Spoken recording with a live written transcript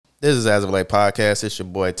This is As of Late Podcast. It's your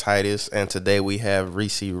boy Titus, and today we have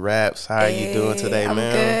Reese Raps. How are you doing today, man?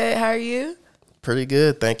 I'm good. How are you? Pretty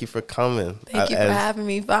good. Thank you for coming. Thank you for having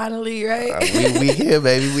me finally, right? We here,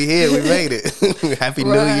 baby. We here. We made it. Happy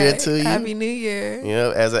New Year to you. Happy New Year. You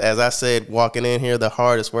know, as I said, walking in here, the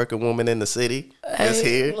hardest working woman in the city is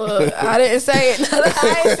here. Look, I didn't say it.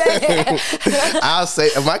 I didn't say it. I'll say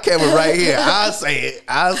it. My camera right here. I'll say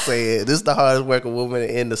it. This is the hardest working woman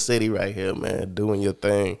in the city right here, man. Doing your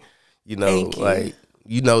thing. You know,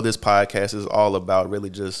 this podcast is all about really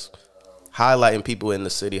just highlighting people in the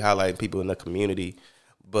city, highlighting people in the community.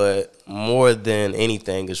 But more than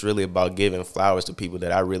anything, it's really about giving flowers to people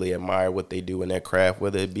that I really admire what they do in their craft,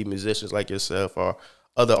 whether it be musicians like yourself or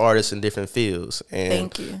other artists in different fields.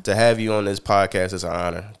 And thank you. To have you on this podcast is an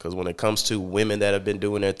honor, because when it comes to women that have been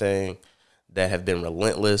doing their thing, that have been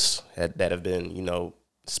relentless, that have been, you know,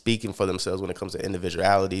 speaking for themselves when it comes to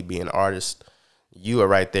individuality, being artists, you are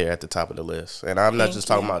right there at the top of the list. And I'm not just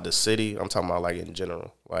talking about the city, I'm talking about like in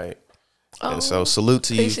general. And so salute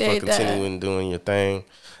to you for continuing doing your thing.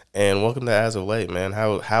 And welcome to As of Late, man.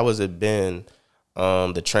 How has it been,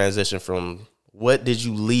 the transition from what did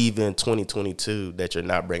you leave in 2022 that you're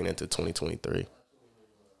not bringing into 2023?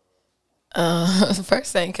 The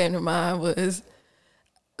first thing came to mind was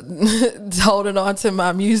holding on to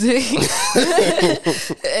my music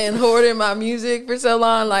and hoarding my music for so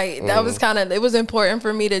long. Like that was it was important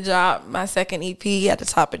for me to drop my second EP at the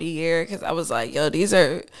top of the year, because I was like, yo, this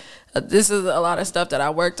is a lot of stuff that I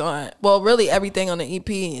worked on. Well, really everything on the EP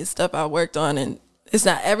is stuff I worked on, and it's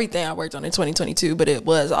not everything I worked on in 2022, but it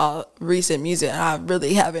was all recent music. I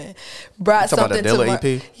really haven't brought something to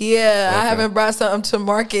market. Yeah, okay. I haven't brought something to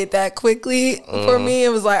market that quickly for me. It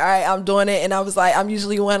was like, all right, I'm doing it. And I was like, I'm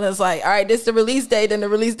usually one that's like, all right, this is the release date. Then the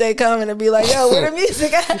release date coming and be like, yo, where the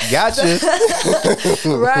music at? Gotcha.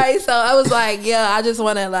 Right. So I was like, yeah, I just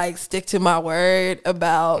want to like stick to my word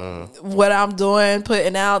about what I'm doing,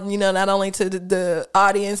 putting out, you know, not only to the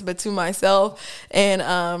audience, but to myself. And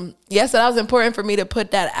so that was important for me to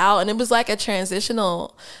put that out. And it was like a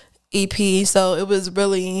transitional EP. So it was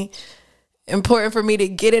really important for me to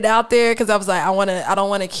get it out there, because I was like, I don't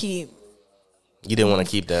want to keep. You didn't want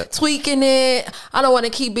to keep that tweaking it. I don't want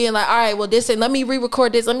to keep being like, all right, well, let me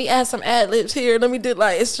re-record this. Let me add some ad libs here. Let me do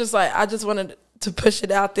it's just like, I just wanted to push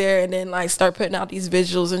it out there and then like start putting out these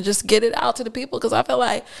visuals and just get it out to the people. Because I feel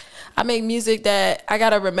like I make music that I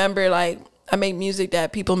got to remember, like, I make music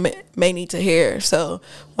that people may need to hear. So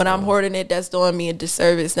when I'm hoarding it, that's doing me a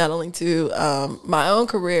disservice, not only to my own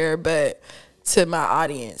career, but to my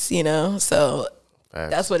audience, you know? So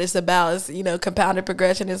that's what it's about. It's, you know, compounded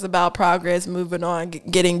progression is about progress, moving on,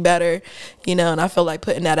 getting better, you know? And I feel like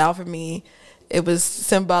putting that out for me, it was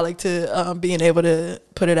symbolic to being able to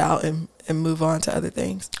put it out and move on to other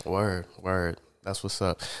things. Word. That's what's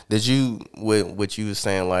up. Did you, with what you were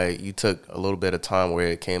saying, like you took a little bit of time where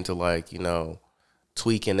it came to like, you know,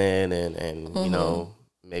 tweaking in and you know,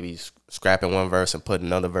 maybe scrapping one verse and putting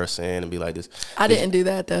another verse in and be like this? I didn't do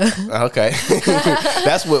that though. Okay.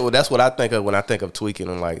 That's what I think of when I think of tweaking,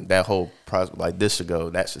 and like that whole process, like this should go,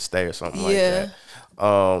 that should stay, or something like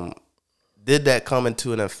that. Did that come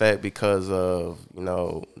into an effect because of, you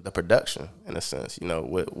know, the production, in a sense, you know,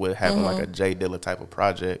 with having like a Jay Dilla type of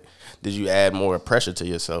project? Did you add more pressure to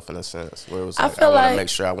yourself, in a sense, where it was like, I want to make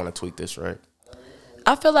sure I want to tweak this, right?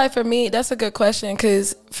 I feel like for me, that's a good question,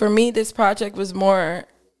 because for me, this project was more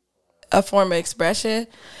a form of expression.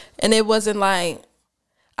 And it wasn't like,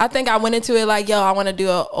 I think I went into it like, yo, I want to do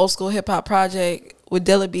an old school hip hop project with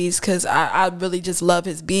Dilla Beats, because I really just love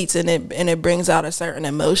his beats, and it brings out a certain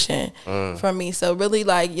emotion from me. So really,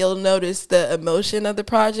 like, you'll notice the emotion of the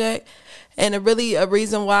project. And a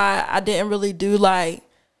reason why I didn't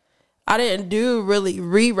do really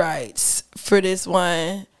rewrites for this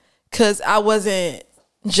one, because I wasn't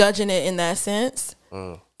judging it in that sense.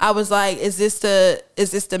 I was like, is this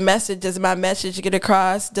the message? Does my message get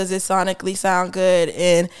across? Does it sonically sound good?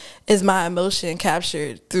 And is my emotion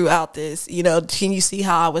captured throughout this? You know, can you see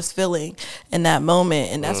how I was feeling in that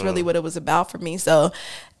moment? And that's really what it was about for me. So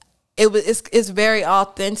it's very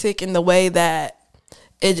authentic in the way that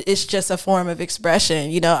it's just a form of expression.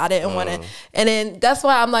 You know, I didn't want to, and then that's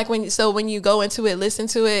why I'm like, when you go into it, listen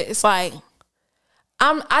to it, it's like,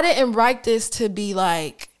 I didn't write this to be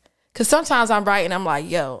like, because sometimes I'm writing, I'm like,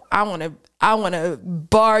 yo, I want to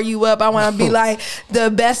bar you up. I want to be like the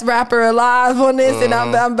best rapper alive on this, and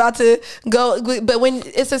I'm about to go. But when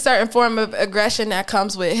it's a certain form of aggression that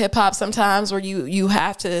comes with hip hop sometimes, where you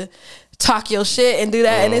have to talk your shit and do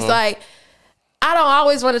that, and it's like, I don't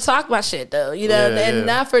always want to talk my shit though, you know, and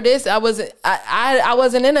not for this. I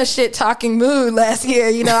wasn't in a shit talking mood last year,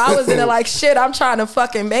 you know. I was in a like shit, I'm trying to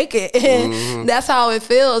fucking make it, and that's how it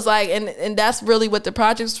feels like, and that's really what the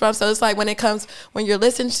project's from. So it's like when you're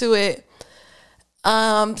listening to it,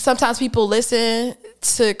 sometimes people listen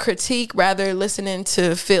to critique rather listening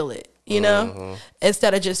to feel it, you know,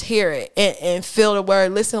 instead of just hear it and feel the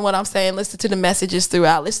word. Listen to what I'm saying. Listen to the messages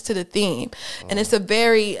throughout. Listen to the theme, and it's a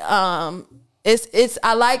very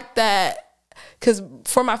I like that, because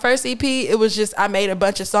for my first EP, it was just I made a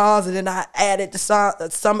bunch of songs and then I added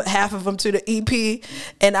half of them to the EP,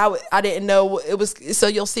 and I didn't know it was. So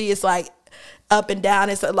you'll see it's like up and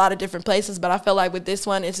down. It's a lot of different places, but I feel like with this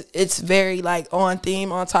one, it's very like on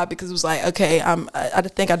theme, on topic, because it was like, okay, I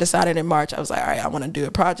think I decided in March, I was like, all right, I want to do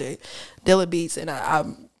a project, Dilla Beats, and I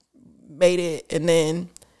made it, and then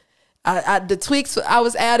the tweaks I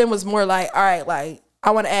was adding was more like, all right, like I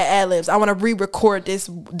want to add ad-libs. I want to re-record this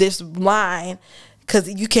line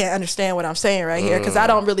because you can't understand what I'm saying right here, because I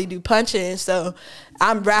don't really do punching, so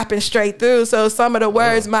I'm rapping straight through. So some of the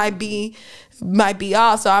words might be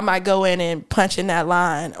off, so I might go in and punch in that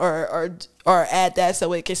line or add that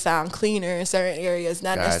so it can sound cleaner in certain areas,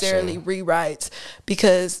 not necessarily rewrites,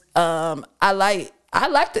 because I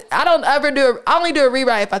only do a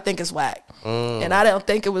rewrite if I think it's whack, and I don't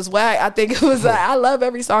think it was whack. I think it was I love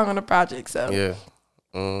every song on the project, so yeah.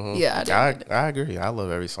 Yeah, I agree. I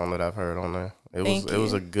love every song that I've heard on there. It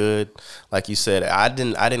was a good, like you said. I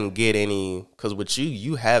didn't get any, because with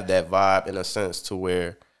you have that vibe in a sense to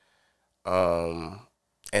where, and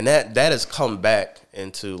that has come back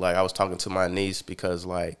into, like, I was talking to my niece, because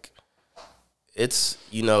like it's,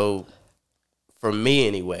 you know, for me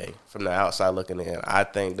anyway, from the outside looking in, I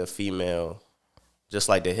think the female, just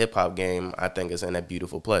like the hip hop game, I think is in a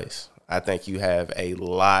beautiful place. I think you have a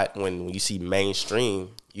lot, when you see mainstream,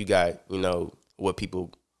 you got, you know, what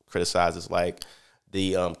people criticize is like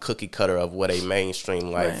the cookie cutter of what a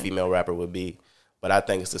mainstream female rapper would be. But I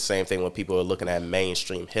think it's the same thing when people are looking at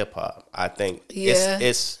mainstream hip hop. I think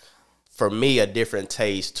it's for me a different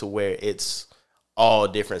taste, to where it's all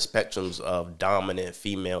different spectrums of dominant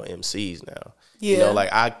female MCs now. Yeah. You know, like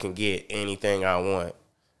I can get anything I want.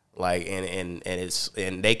 Like and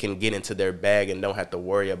they can get into their bag and don't have to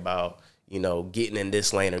worry about, you know, getting in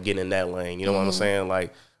this lane or getting in that lane. You know what I'm saying?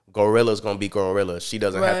 Like Gorilla's gonna be Gorilla. She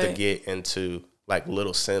doesn't have to get into like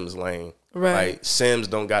Little Sims lane. Right. Like Sims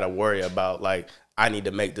don't gotta worry about like, I need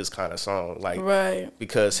to make this kind of song. Like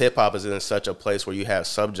because hip hop is in such a place where you have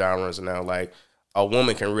subgenres now. Like a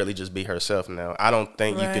woman can really just be herself now. I don't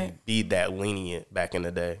think you could be that lenient back in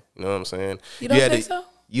the day. You know what I'm saying? You don't think so?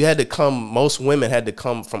 You had to come, most women had to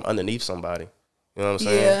come from underneath somebody. You know what I'm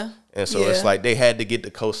saying? Yeah. And so it's like they had to get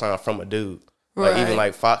the cosign from a dude. Like even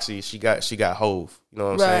like Foxy, she got Hove. You know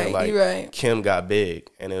what I'm saying? Like Kim got Big.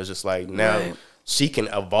 And it was just like now she can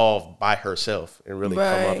evolve by herself and really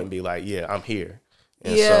come up and be like, yeah, I'm here.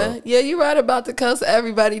 And you're right about the coast.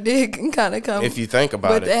 Everybody did kind of come. If you think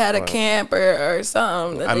about it. But they had a camp or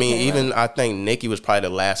something. I mean, even I think Nicki was probably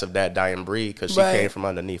the last of that dying breed, because she came from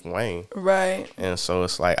underneath Wayne. Right. And so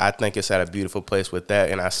it's like, I think it's at a beautiful place with that.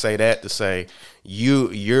 And I say that to say,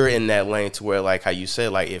 you're in that lane to where, like how you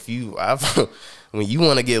said, like when you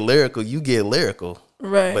want to get lyrical, you get lyrical.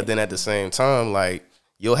 Right. But then at the same time, like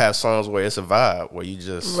you'll have songs where it's a vibe, where you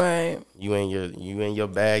just, you in your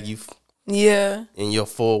bag, and you're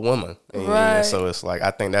full woman. And so it's like,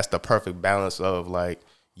 I think that's the perfect balance of like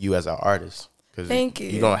you as an artist. Thank you.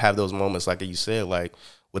 You're going to have those moments, like you said, like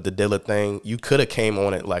with the Dilla thing, you could have came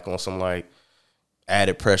on it like on some like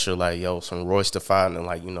added pressure, like, yo, some Royce da Five, and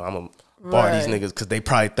like, you know, I'm going to bar these niggas because they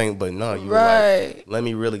probably think, but no, you were like, let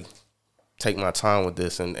me really take my time with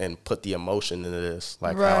this and put the emotion into this,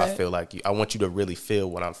 like how I feel like I want you to really feel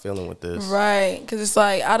what I'm feeling with this. Right. Because it's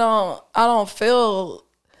like, I don't feel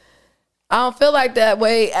like that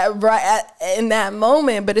way in that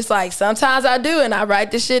moment, but it's like sometimes I do, and I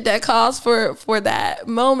write the shit that calls for that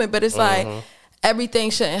moment. But it's like everything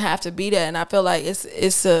shouldn't have to be that, and I feel like it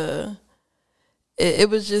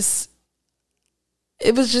was just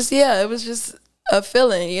a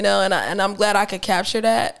feeling, you know, and I'm glad I could capture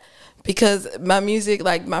that, because my music,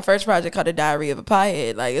 like my first project called The Diary of a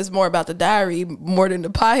Piehead, like it's more about the diary more than the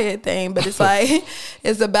piehead thing, but it's like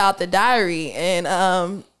it's about the diary, and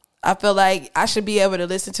I feel like I should be able to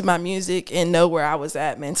listen to my music and know where I was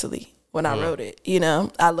at mentally when I wrote it. You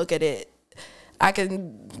know, I look at it, I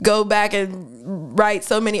can go back and write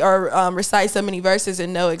so many or recite so many verses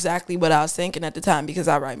and know exactly what I was thinking at the time, because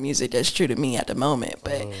I write music that's true to me at the moment.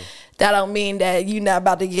 But that don't mean that you're not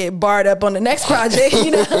about to get barred up on the next project, you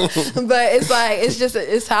know. But it's like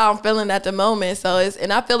it's how I'm feeling at the moment. So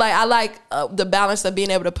and I feel like I like the balance of being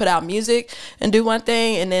able to put out music and do one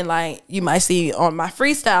thing, and then like you might see on my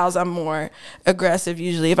freestyles, I'm more aggressive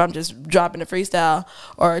usually if I'm just dropping a freestyle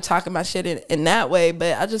or talking my shit in that way.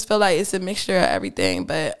 But I just feel like it's a mixture of everything.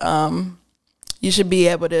 But you should be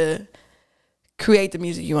able to create the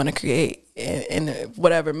music you want to create in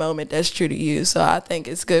whatever moment that's true to you. So I think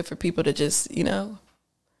it's good for people to just, you know,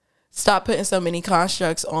 stop putting so many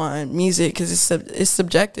constructs on music, because it's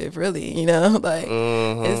subjective, really, you know, like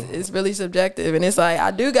it's really subjective. And it's like I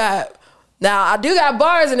do got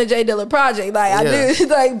bars in the J Dilla project, like I do,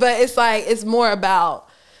 like, but it's like it's more about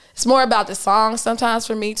the song sometimes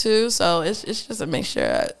for me too. So it's just a mixture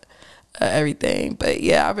of everything. But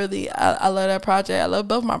yeah, I love that project. I love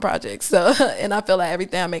both my projects. So and I feel like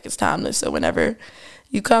everything I make is timeless. So whenever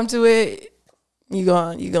you come to it, you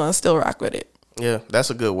gonna still rock with it. Yeah, that's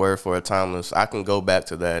a good word for it, timeless. I can go back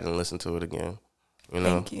to that and listen to it again. You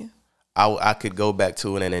know, thank you. I could go back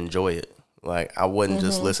to it and enjoy it. Like I wouldn't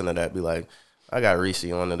just listen to that and be like, I got Reese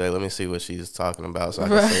on today. Let me see what she's talking about, so I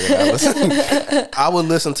can say that I would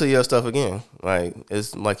listen to your stuff again. Like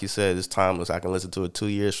it's like you said, it's timeless. I can listen to it 2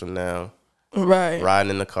 years from now. Right. Riding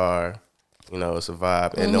in the car, you know, it's a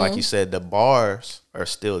vibe. And like you said, the bars are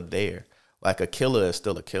still there. Like a killer is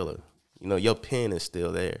still a killer. You know, your pen is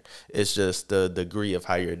still there. It's just the degree of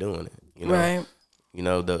how you're doing it. You know, right. You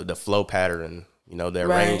know, the flow pattern. You know, the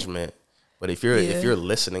arrangement. But if you're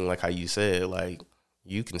listening, like how you said, like,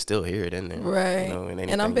 you can still hear it in there. Right. You know,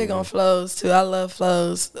 and I'm big on flows too. I love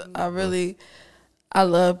flows. I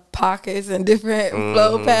love pockets and different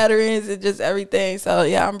flow patterns and just everything. So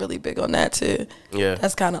yeah, I'm really big on that too. Yeah.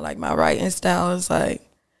 That's kind of like my writing style is like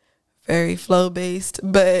very flow based.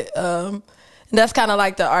 But that's kind of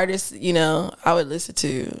like the artists, you know, I would listen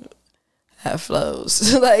to have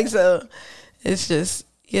flows. Like, so it's just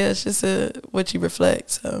what you reflect.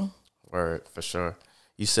 So. Word, for sure.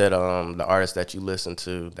 You said the artists that you listen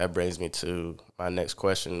to. That brings me to my next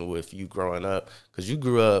question with you growing up. Because you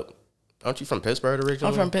grew up, aren't you from Pittsburgh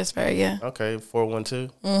originally? I'm from Pittsburgh, yeah. Okay,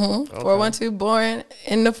 412? Mm-hmm. Okay. 412, born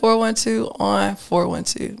in the 412 on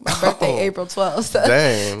 412. My birthday, April 12th. So.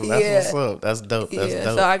 Damn, that's what's up. That's dope. That's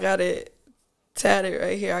dope. So I got it tatted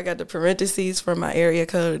right here. I got the parentheses for my area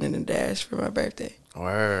code and the dash for my birthday.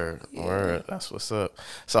 Word. That's what's up.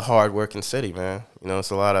 It's a hard-working city, man. You know,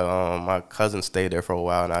 it's a lot of my cousins stayed there for a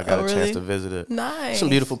while, and I got a chance to visit it. Nice. Some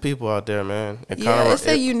beautiful people out there, man. It's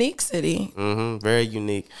a unique city. Very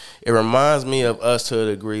unique. It reminds me of us to a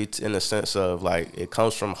degree, in the sense of like it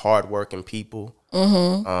comes from hard-working people.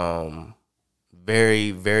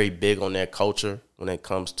 Very, very big on their culture when it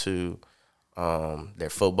comes to their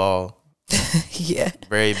football. Yeah.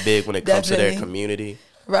 Very big when it comes to their community.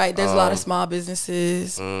 Right, there's a lot of small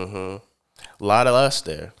businesses. A lot of us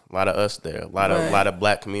there. A lot of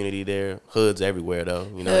black community there. Hoods everywhere though.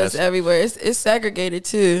 You know, hoods everywhere. It's segregated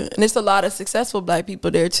too, and it's a lot of successful black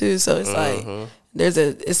people there too. So it's like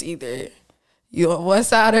it's either you on one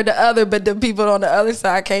side or the other, but the people on the other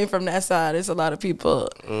side came from that side. It's a lot of people,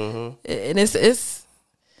 and it's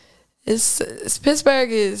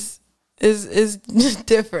Pittsburgh is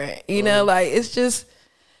different. You know, like it's just.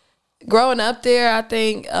 Growing up there, I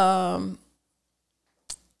think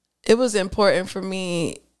it was important for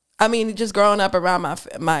me. I mean, just growing up around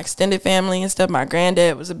my extended family and stuff. My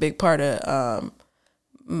granddad was a big part of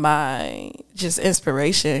my just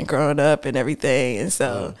inspiration growing up and everything. And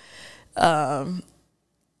so it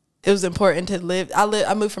was important to live.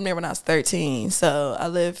 I moved from there when I was 13. So I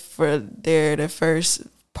lived for there the first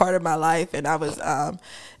part of my life. And I was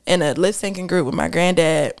in a lip syncing group with my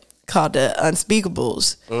granddad called the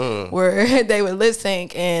Unspeakables, where they would lip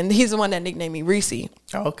sync, and he's the one that nicknamed me Reese.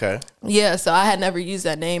 Oh, okay. Yeah, so I had never used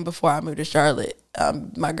that name before I moved to Charlotte.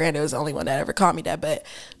 My granddad was the only one that ever called me that, but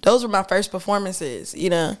those were my first performances, you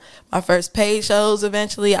know, my first paid shows.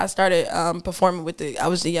 Eventually I started performing I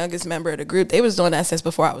was the youngest member of the group. They was doing that since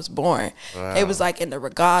before I was born. Wow. They was like in the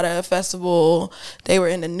Regatta Festival. They were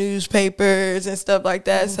in the newspapers and stuff like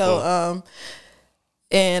that. So,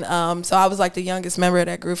 so I was like the youngest member of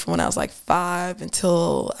that group from when I was like 5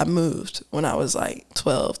 until I moved when I was like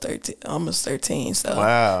 12, 13, almost 13. So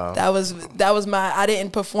wow. that was my, I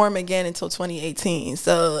didn't perform again until 2018.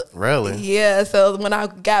 So really? Yeah. So when I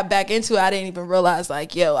got back into it, I didn't even realize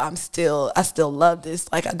like, yo, I still love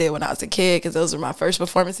this like I did when I was a kid, because those were my first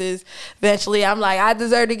performances. Eventually I'm like, I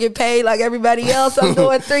deserve to get paid like everybody else. I'm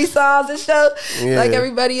doing 3 songs a show like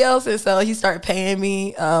everybody else. And so he started paying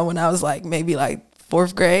me when I was like maybe like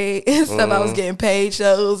 4th grade and stuff. I was getting paid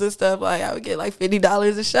shows and stuff. Like I would get like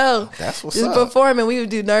 $50 a show. That's what's just up. performing. We would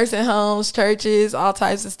do nursing homes, churches, all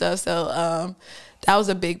types of stuff. So that was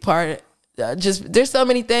a big part. Just there's so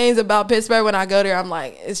many things about Pittsburgh. When I go there, I'm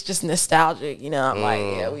like, it's just nostalgic. You know, I'm like,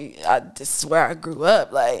 yeah, this is where I grew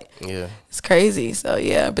up. Like, yeah, it's crazy. So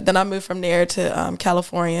yeah, but then I moved from there to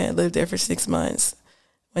California and lived there for 6 months.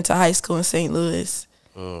 Went to high school in St. Louis.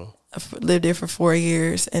 I lived there for 4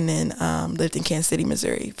 years, and then lived in Kansas City,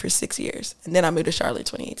 Missouri for 6 years, and then I moved to Charlotte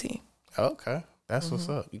 2018. Okay, that's what's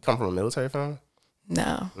up. You come from a military family?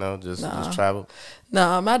 No, just travel.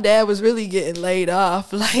 No, my dad was really getting laid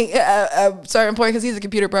off, like at a certain point, because he's a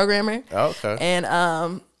computer programmer. Okay.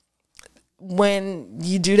 And when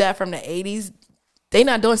you do that from the 80s, they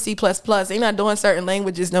not doing C++. They not doing certain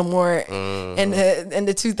languages no more in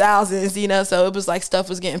the 2000s, you know. So it was like stuff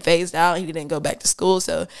was getting phased out. He didn't go back to school,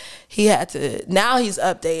 so he had to. Now he's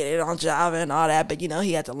updated on Java and all that, but you know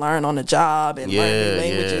he had to learn on the job and learn new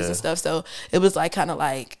languages and stuff. So it was like kind of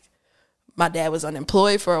like. My dad was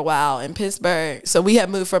unemployed for a while in Pittsburgh. So we had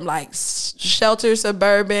moved from like shelter,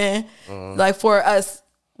 suburban, like for us.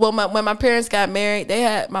 Well, when my parents got married,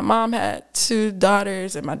 my mom had 2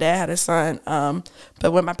 daughters and my dad had a son.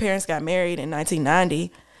 But when my parents got married in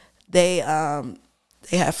 1990, they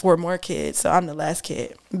had 4 more kids. So I'm the last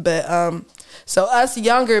kid. But so us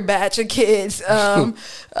younger batch of kids,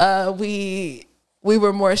 we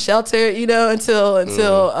were more sheltered, you know,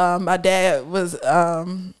 until my dad was.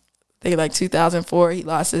 I think like 2004, he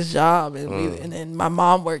lost his job, and and then my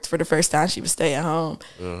mom worked for the first time. She would stay at home,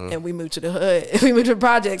 and we moved to the hood. We moved to the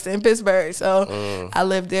projects in Pittsburgh. So I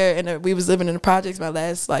lived there, and we was living in the projects my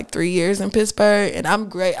last like 3 years in Pittsburgh, and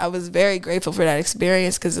I was very grateful for that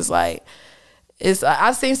experience because it's like.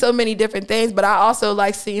 I've seen so many different things, but I also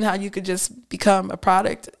like seeing how you could just become a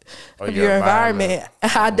product of your environment.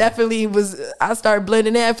 I definitely I started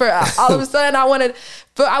blending in for all of a sudden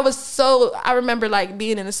I remember like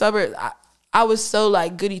being in the suburbs. I was so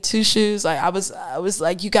like goody two shoes. Like I was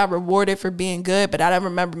like, you got rewarded for being good, but I don't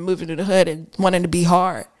remember moving to the hood and wanting to be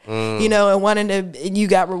hard, you know, and you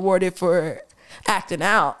got rewarded for acting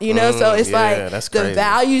out, you know. So it's like the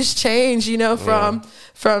values change, you know,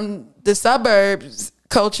 from the suburbs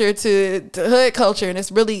culture to the hood culture, and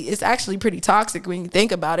it's actually pretty toxic when you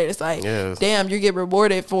think about it. It's like, damn, you get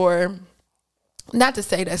rewarded for, not to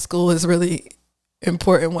say that school is really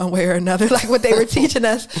important one way or another, like what they were teaching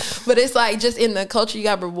us, but it's like just in the culture, you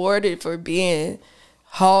got rewarded for being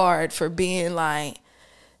hard, for being like.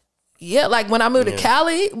 Yeah, like when I moved to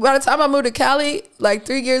Cali, by the time I moved to Cali, like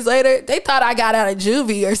 3 years later, they thought I got out of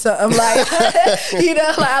juvie or something. Like, you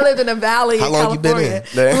know, like I lived in a valley in California.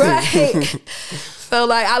 You been in? Right. So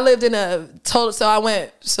like I lived in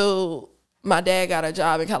so my dad got a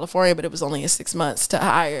job in California, but it was only in 6 months to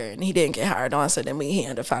hire, and he didn't get hired on. So then he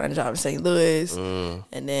ended up finding a job in St. Louis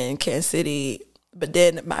and then Kansas City. But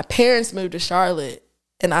then my parents moved to Charlotte,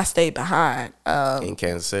 and I stayed behind. In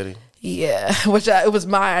Kansas City? Yeah, it was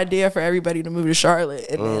my idea for everybody to move to Charlotte,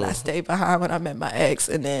 and then I stayed behind when I met my ex,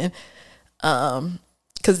 and then,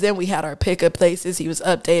 because then we had our pickup places. He was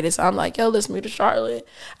updated, so I'm like, yo, let's move to Charlotte.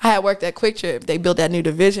 I had worked at Quick Trip. They built that new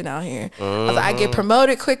division out here. I was like, I get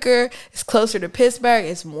promoted quicker. It's closer to Pittsburgh.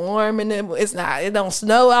 It's warm, and it don't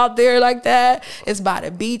snow out there like that. It's by the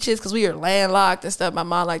beaches because we were landlocked and stuff. My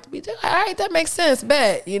mom liked the beach. All right, that makes sense,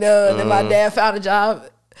 bet, you know. And then my dad found a job.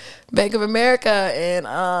 Bank of America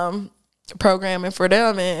and programming for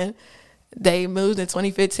them, and they moved in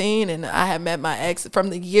 2015, and I had met my ex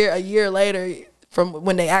a year later from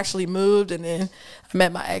when they actually moved, and then I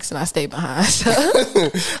met my ex and I stayed behind. So.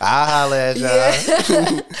 I'll holler at y'all.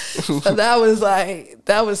 Yeah. So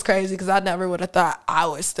that was crazy because I never would have thought I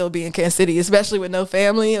would still be in Kansas City, especially with no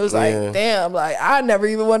family. It was like, damn, like I never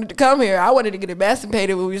even wanted to come here. I wanted to get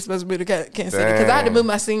emancipated when we were supposed to move to Kansas City because I had to move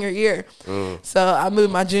my senior year. So I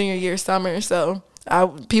moved my junior year summer. So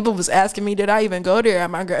people was asking me, did I even go there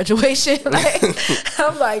at my graduation? Like,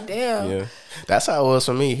 I'm like, damn. Yeah. That's how it was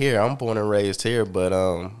for me here. I'm born and raised here, but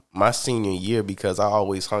my senior year, because I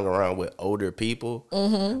always hung around with older people,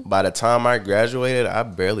 by the time I graduated, I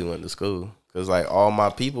barely went to school because like all my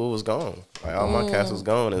people was gone. Like all my cast was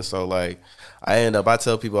gone. And so like I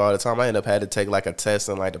tell people all the time, I had to take like a test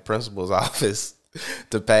in like the principal's office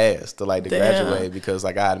to pass, to like to graduate because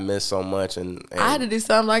like I had missed so much and I had to do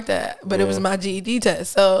something like that, but it was my GED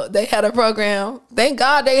test. So they had a program. Thank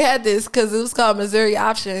God they had this because it was called Missouri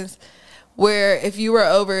Options, where if you were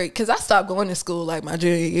over, because I stopped going to school like my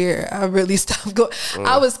junior year. I really stopped going.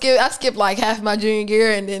 I skipped like half my junior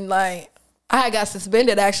year, and then like I got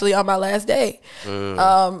suspended actually on my last day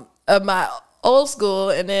of my old school,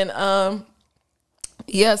 and then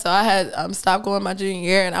Yeah, so I had stopped going my junior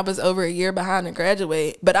year, and I was over a year behind to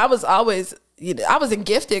graduate. But I was always, I was in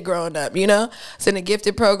gifted growing up. So in a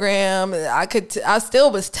gifted program, I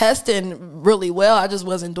still was testing really well. I just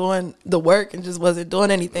wasn't doing the work and just wasn't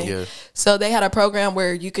doing anything. Yeah. So they had a program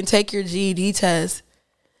where you can take your GED test,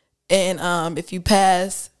 and if you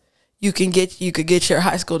pass, you could get your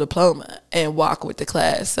high school diploma and walk with the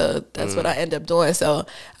class. So that's what I ended up doing. So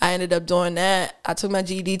I ended up doing that. I took my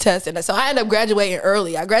GED test, and so I ended up graduating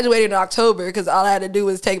early. I graduated in October because all I had to do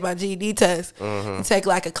was take my GED test and take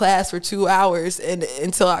like a class for 2 hours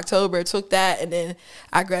until October. Took that, and then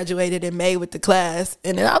I graduated in May with the class.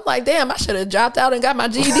 And then I'm like, damn, I should have dropped out and got my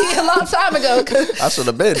GED a long time ago. I should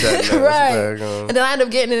have been that. Right. And then I ended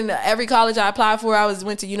up getting into every college I applied for. I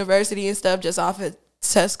went to university and stuff just off of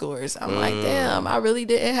test scores. I'm like, damn, I really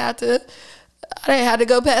didn't have to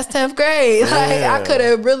go past 10th grade. Like I could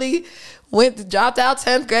have really dropped out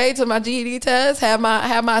 10th grade to my GED test, had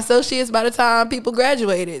my associates by the time people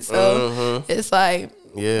graduated. So it's like,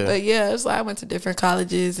 but it's like I went to different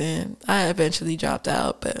colleges and I eventually dropped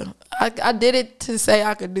out, but I did it to say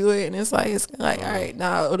I could do it, and it's like all right,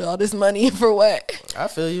 now I owe all this money for what? I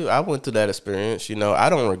feel you. I went through that experience. I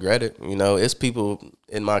don't regret it. It's people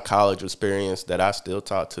in my college experience that I still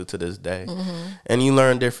talk to this day, and you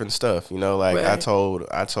learn different stuff. Like right. I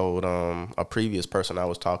told a previous person I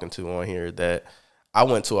was talking to on here that I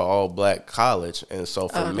went to an all black college, and so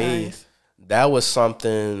for me, nice. That was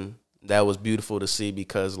something that was beautiful to see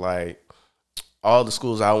because like all the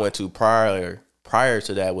schools I went to prior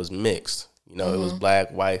to that was mixed. It was black,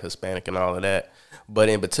 white, Hispanic, and all of that. But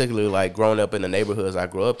in particular, like growing up in the neighborhoods I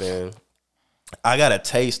grew up in, I got a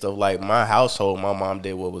taste of like my household. My mom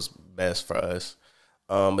did what was best for us.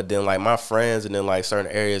 But then like my friends and then like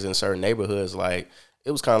certain areas in certain neighborhoods, like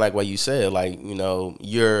it was kind of like what you said, like,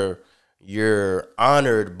 you're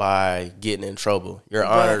honored by getting in trouble. You're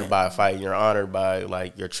honored by fighting. You're honored by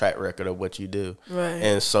like your track record of what you do. Right.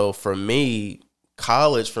 And so for me,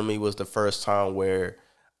 college for me was the first time where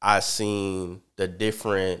I seen the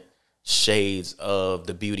different shades of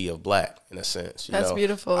the beauty of black in a sense. That's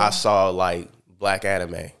beautiful. I saw like black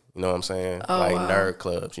anime, you know what I'm saying? Oh, like wow. nerd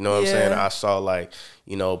clubs, you know what I'm saying? I saw like,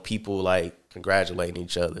 people like congratulating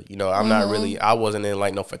each other. I'm not really, I wasn't in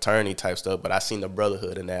like no fraternity type stuff, but I seen the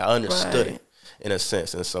brotherhood in that. I understood it in a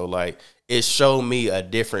sense. And so like it showed me a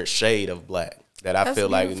different shade of black that I feel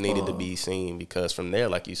like needed to be seen, because from there,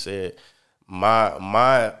 like you said,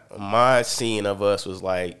 my scene of us was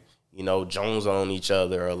like, Jones on each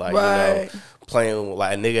other, or like, playing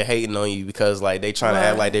like a nigga hating on you because like they trying to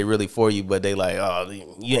act like they really for you, but they like, oh,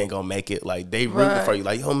 you ain't gonna make it. Like they rooting for you,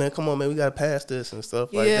 like, yo man, come on man, we gotta pass this and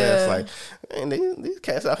stuff like that. It's like, man, these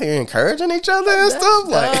cats out here encouraging each other and stuff.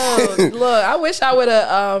 Like, look, I wish I would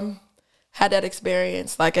have had that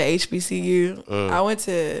experience like at HBCU. I went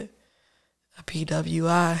to a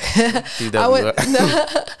PWI. I went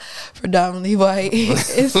predominantly white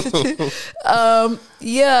institute.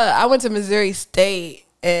 I went to Missouri State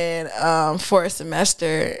and for a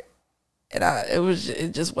semester, and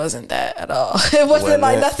it just wasn't that at all. It wasn't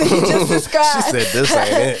like nothing you just described. She said this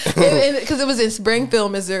ain't it. Because it was in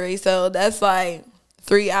Springfield, Missouri, so that's like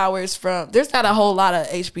 3 hours from. There's not a whole lot of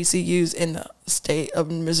HBCUs in the state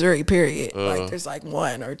of Missouri. Period. Like there's like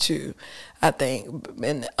 1 or 2, I think,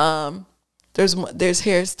 and there's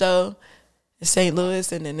Hairstow in St.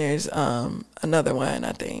 Louis, and then there's another one,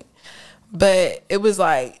 I think. But it was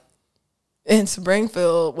like in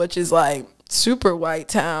Springfield, which is like super white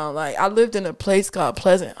town. Like I lived in a place called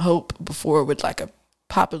Pleasant Hope before with like a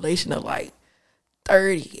population of like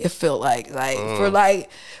 30. It felt like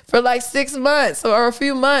for like 6 months or a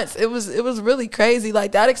few months. It was really crazy.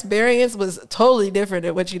 Like that experience was totally different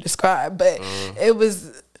than what you described, but it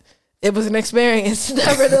was an experience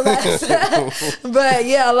nevertheless. But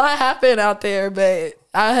yeah, a lot happened out there. But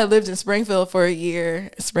I had lived in Springfield for a year,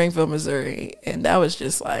 Springfield, Missouri, and that was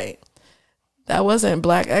just like, that wasn't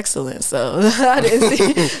black excellence. So I didn't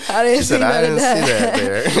see none of that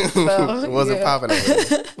there. So, it wasn't popping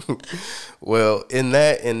over. Well, in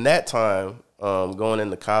that time, going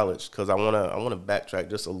into college, because I wanna backtrack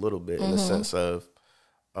just a little bit in the sense of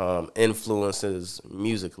influences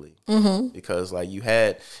musically, because like you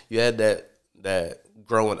had that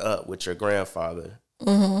growing up with your grandfather,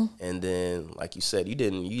 and then like you said, you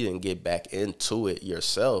didn't get back into it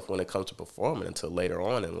yourself when it comes to performing until later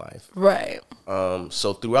on in life, right?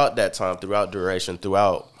 So throughout that time, throughout duration,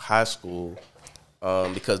 throughout high school,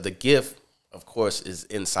 because the gift, of course, is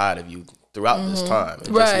inside of you throughout this time.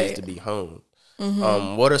 It just needs to be honed.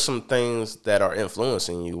 What are some things that are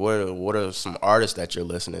influencing you? What are some artists that you're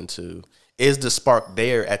listening to is the spark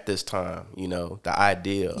there at this time? You know, the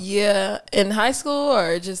idea. Yeah, in high school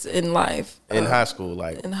or just in life? In high school,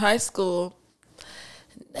 like in high school.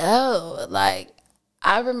 No, like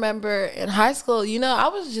I remember in high school, you know, I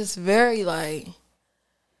was just very like.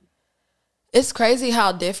 It's crazy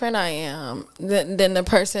how different I am than the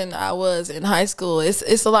person I was in high school.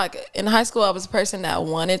 It's like in high school I was a person that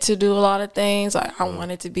wanted to do a lot of things. Like I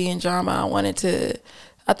wanted to be in drama.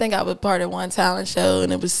 I think I was part of one talent show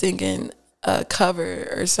and it was singing a cover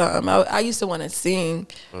or something. I used to want to sing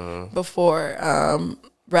before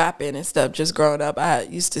rapping and stuff. Just growing up, I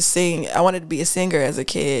used to sing. I wanted to be a singer as a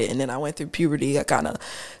kid, and then I went through puberty.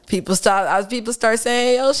 People start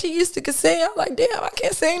saying, "Oh, she used to sing." I'm like, "Damn, I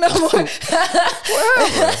can't sing no more."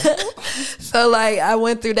 So like, I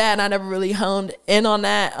went through that, and I never really honed in on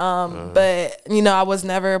that. But you know, I was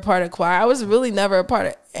never a part of choir. I was really never a part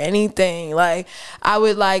of anything. Like, I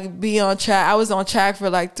would like be on track. I was on track for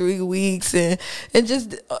like 3 weeks, and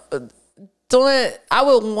just. I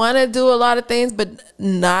would want to do a lot of things, but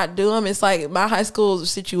not do them. It's like my high school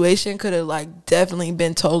situation could have like definitely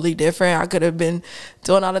been totally different. I could have been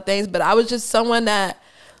doing all the things, but I was just someone that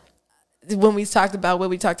when we talked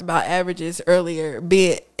about averages earlier,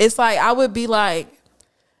 it's like I would be like,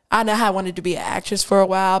 I know I wanted to be an actress for a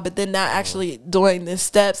while, but then not actually doing the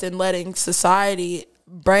steps and letting society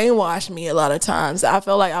brainwash me a lot of times. I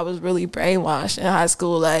felt like I was really brainwashed in high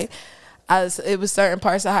school. Like, it was certain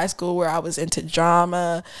parts of high school where I was into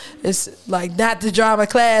drama. It's like not the drama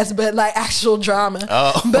class, but like actual drama.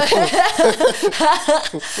 Oh.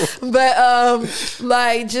 But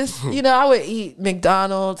like just, you know, I would eat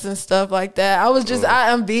McDonald's and stuff like that. I was just,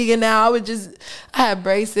 I'm vegan now. I had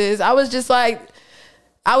braces. I was just like,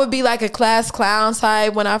 I would be like a class clown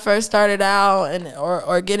type when I first started out,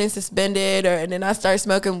 or getting suspended, and then I started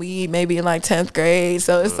smoking weed maybe in like 10th grade.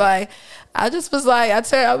 So it's like, I just was like,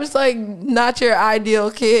 I was like, not your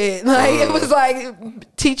ideal kid. Like, it was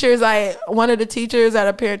like teachers, like one of the teachers at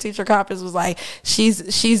a parent teacher conference was like, she's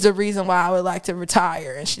the reason why I would like to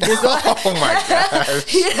retire. And she just like, oh my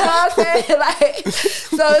gosh. You know what I'm saying? Like,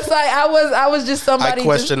 so it's like, I was just somebody. I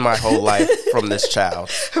questioned my whole life from this child.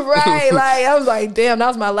 Right. Like, I was like, damn, that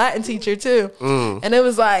was my Latin teacher too. And it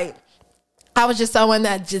was like, I was just someone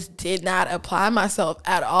that just did not apply myself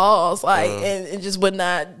at all. It's like, and just would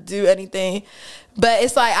not do anything. But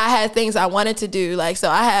it's like I had things I wanted to do. Like, so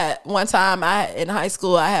I had one time in high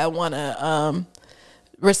school, I had want to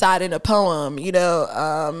recite a poem, you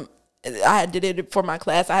know. I did it for my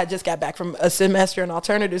class. I had just got back from a semester in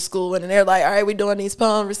alternative school, and they're like, all right, we're doing these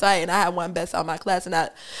poems, recite. And I had one best on my class, and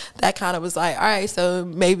that kind of was like, all right, so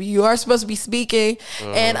maybe you are supposed to be speaking.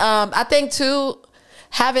 And I think too,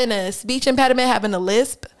 having a speech impediment, having a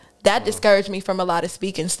lisp, that discouraged me from a lot of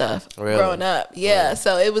speaking stuff growing up. Yeah.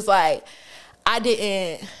 So it was like,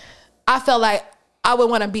 I felt like I would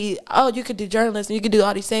want to be, oh, you could do journalism, you could do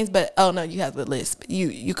all these things, but oh no, you have the lisp.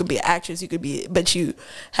 You could be an actress, but you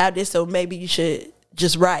have this, so maybe you should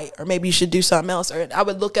just write, or maybe you should do something else. Or I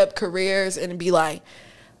would look up careers and be like,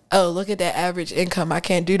 oh, look at that average income. I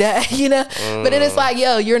can't do that, you know? But then it's like,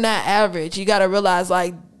 yo, you're not average. You got to realize,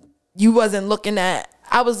 like,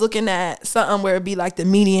 I was looking at something where it'd be like the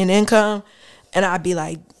median income, and I'd be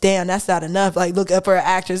like, damn, that's not enough. Like, look up for an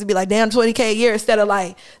actress. It'd be like, damn, $20K a year instead of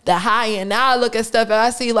like the high end. Now I look at stuff and I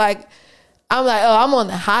see like, I'm like, oh, I'm on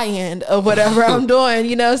the high end of whatever I'm doing,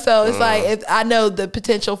 you know? So it's like, if I know the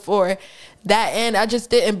potential for that end, I just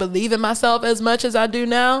didn't believe in myself as much as I do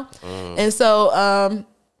now. And so,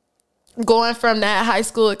 going from that high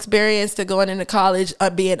school experience to going into college,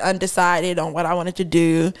 being undecided on what I wanted to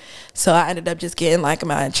do. So I ended up just getting like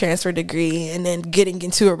my transfer degree, and then getting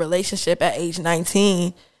into a relationship at age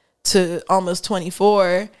 19 to almost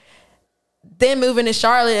 24. Then moving to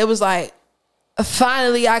Charlotte, it was like,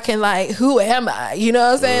 finally I can, like, who am I? You know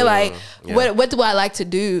what I'm saying? Like, what do I like to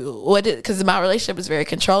do? Because my relationship was very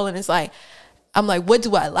controlling. It's like, I'm like, what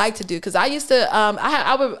do I like to do? Because I used to,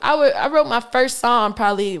 I wrote my first song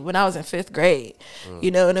probably when I was in 5th grade, you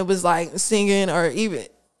know, and it was like singing, or even,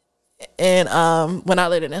 and when I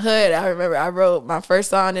lived in the hood, I remember I wrote my first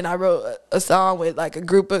song, and I wrote a song with like a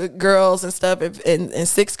group of girls and stuff in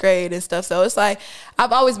 6th grade and stuff. So it's like,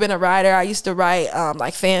 I've always been a writer. I used to write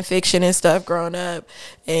like fan fiction and stuff growing up.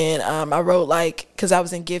 And I wrote, like, because I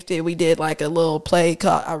was in Gifted, we did like a little play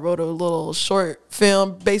I wrote a little short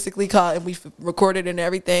film basically called, and we recorded and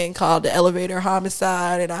everything, called The Elevator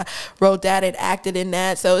Homicide. And I wrote that and acted in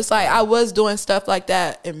that. So it's like, I was doing stuff like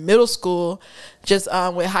that in middle school. Just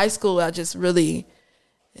with high school, I just really,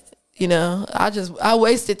 you know, I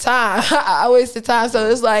wasted time. I wasted time. So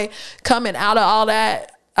it's like, coming out of all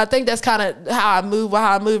that, I think that's kind of how I move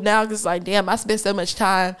now. Cause like, damn, I spent so much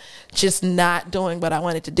time just not doing what I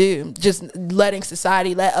wanted to do. Just letting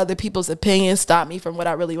society, let other people's opinions stop me from what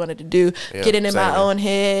I really wanted to do. Getting in my own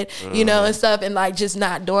head, you know, and stuff, and like just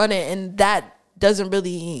not doing it. And that doesn't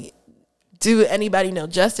really do anybody no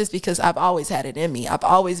justice, because I've always had it in me. I've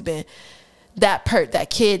always been that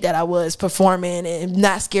kid that I was performing and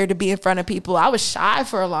not scared to be in front of people. I was shy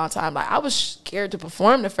for a long time. Like I was scared to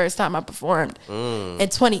perform the first time I performed in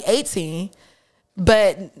 2018,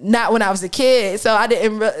 but not when I was a kid. So I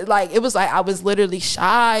didn't like, it was like I was literally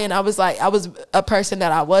shy, and I was a person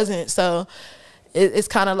that I wasn't. So it's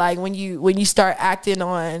kind of like when you start acting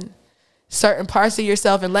on certain parts of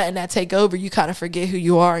yourself and letting that take over, you kind of forget who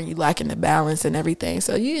you are, and you lacking the balance and everything.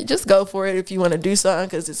 So you just go for it if you want to do something,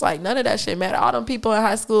 because it's like none of that shit matter. All them people in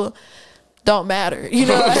high school don't matter, you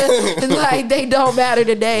know. It's like they don't matter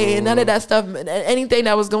today, and none of that stuff, anything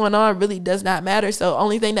that was going on really does not matter. So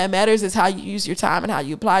only thing that matters is how you use your time and how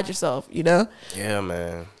you applied yourself, you know. Yeah,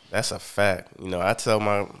 man, that's a fact. You know, I tell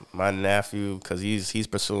my nephew, because he's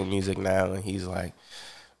pursuing music now, and he's like,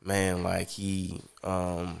 man, like he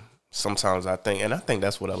sometimes I think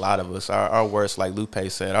that's what a lot of us, our worst, like Lupe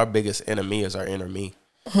said, our biggest enemy is our inner me.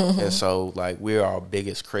 And so like we're our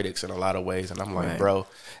biggest critics in a lot of ways. And I'm like, bro,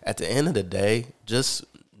 at the end of the day, just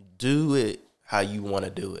do it how you want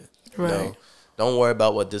to do it. You know? Don't worry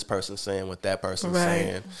about what this person's saying, what that person's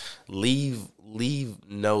saying. Leave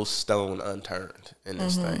no stone unturned in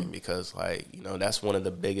this thing, because like, you know, that's one of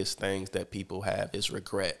the biggest things that people have is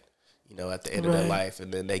regret, you know, at the end of their life. And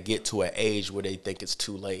then they get to an age where they think it's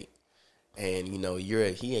too late. And, you know,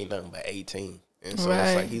 he ain't nothing but 18. And so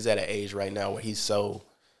it's like he's at an age right now where he's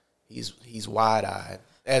wide-eyed,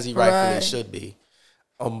 as he rightfully should be.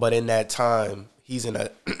 But in that time, he's in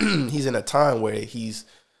a time where he's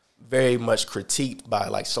very much critiqued by,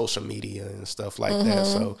 like, social media and stuff like that.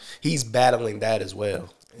 So he's battling that as well.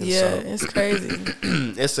 And it's crazy.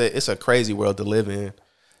 It's a crazy world to live in,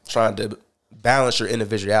 trying to balance your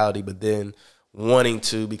individuality, but then wanting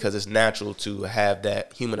to, because it's natural to have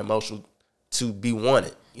that human emotion to be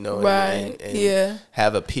wanted, you know, and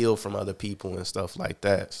have appeal from other people and stuff like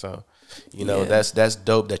that. So, you know, that's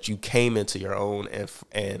dope that you came into your own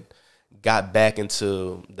and got back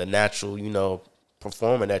into the natural, you know,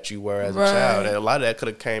 performer that you were as a child. And a lot of that could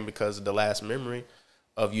have came because the last memory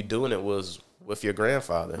of you doing it was with your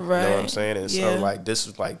grandfather. You know what I'm saying? And so like this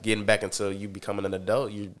is like getting back into you becoming an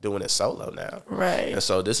adult, you're doing it solo now. And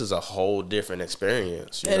so this is a whole different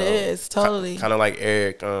experience. It is, totally. Kind of like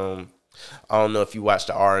Eric, I don't know if you watched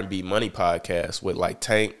the R&B Money podcast with like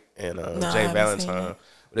Tank and Jay Valentine.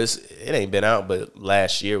 It ain't been out, but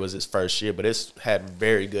last year was his first year. But it's had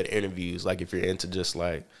very good interviews. Like if you're into just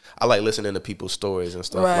like, I like listening to people's stories and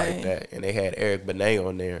stuff like that. And they had Eric Benet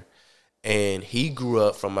on there, and he grew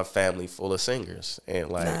up from a family full of singers. And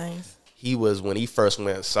like he was, when he first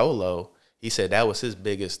went solo, he said that was his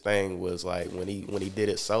biggest thing, was like when he did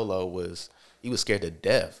it solo was, he was scared to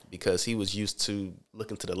death because he was used to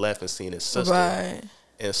looking to the left and seeing his sister.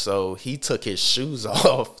 And so he took his shoes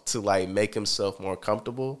off to like make himself more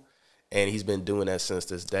comfortable. And he's been doing that since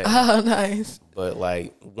this day. Oh, nice. But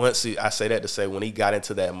like I say that to say when he got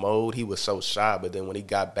into that mode, he was so shy. But then when he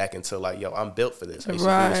got back into like, yo, I'm built for this. I used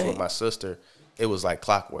to do this with my sister. It was like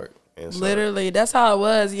clockwork. And so, literally, that's how it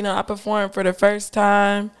was. You know, I performed for the first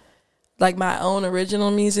time, like my own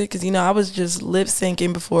original music, because, you know, I was just lip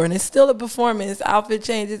syncing before, and it's still a performance. Outfit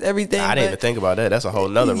changes, everything. I didn't even think about that. That's a whole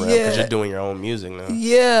nother realm, because you're doing your own music now.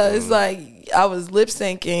 It's like I was lip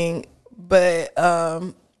syncing, but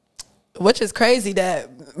which is crazy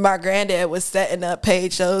that my granddad was setting up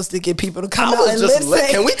paid shows to get people to come out and lip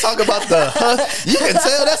sync. Can we talk about the you can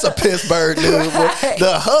tell that's a Pittsburgh dude.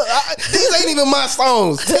 These ain't even my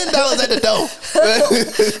songs. $10 at the door.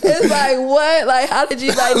 It's like, what? Like, how did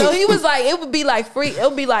you, like, no, he was like, it would be like free. It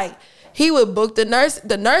would be like, he would book the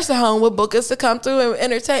nursing home would book us to come through and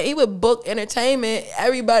entertain. He would book entertainment,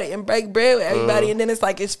 everybody, and break bread with everybody. And then it's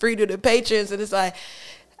like, it's free to the patrons. And it's like,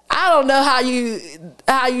 I don't know how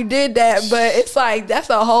you did that, but it's like, that's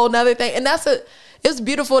a whole nother thing. And it's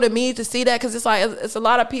beautiful to me to see that, because it's like, it's a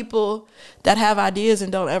lot of people that have ideas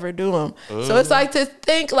and don't ever do them. So it's like to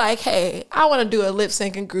think like, hey, I want to do a lip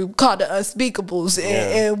syncing group called the Unspeakables,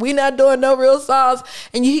 and we not doing no real songs.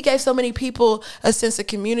 And he gave so many people a sense of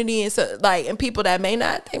community, and so like, and people that may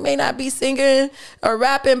not be singing or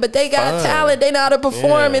rapping, but they got talent, they know how to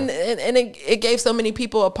perform, and it gave so many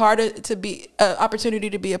people opportunity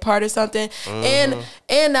to be a part of something.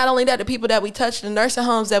 And not only that, the people that we touched, the nursing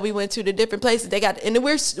homes that we went to, the different places, they got, and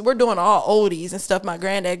we're doing all oldies and stuff my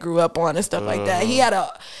granddad grew up on and stuff like that. He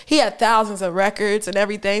had thousands of records and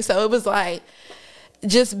everything. So it was like,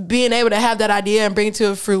 just being able to have that idea and bring it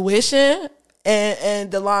to fruition,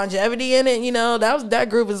 and the longevity in it, you know, that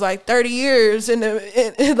group was like 30 years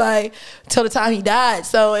like till the time he died.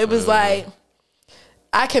 So it was like,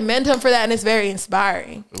 I commend him for that, and it's very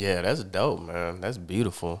inspiring. Yeah, that's dope, man. That's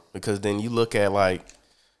beautiful, because then you look at like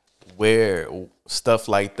where stuff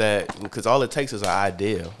like that, because all it takes is an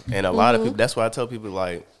idea, and a lot of people. That's why I tell people,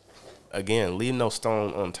 like, again, leave no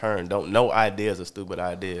stone unturned. No idea is a stupid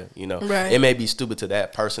idea. You know, Right. It may be stupid to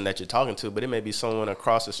that person that you're talking to, but it may be someone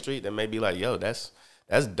across the street that may be like, "Yo, that's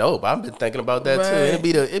dope. I've been thinking about that too."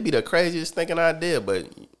 Right. It'd be the craziest thinking idea, but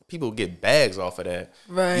people get bags off of that.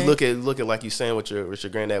 Right. You look at like you saying with your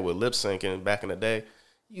granddad with lip syncing back in the day.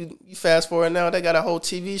 You fast forward now, they got a whole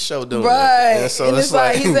TV show doing Right. it. And so it's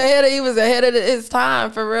like he was ahead of his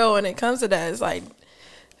time for real when it comes to that. It's like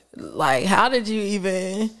how did you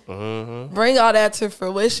even bring all that to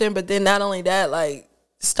fruition? But then not only that, like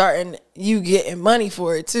starting you getting money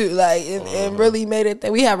for it too, like and really made it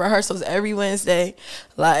that we have rehearsals every Wednesday.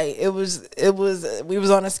 Like it was we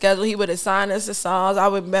was on a schedule. He would assign us the songs. I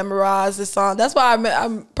would memorize the song. That's why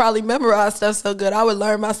I probably memorized stuff so good. I would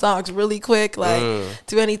learn my songs really quick, like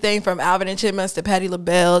do anything from Alvin and Chipmunks to Patti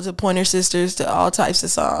LaBelle to Pointer Sisters to all types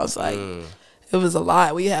of songs. Like it was a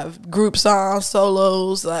lot. We have group songs,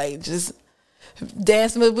 solos, like just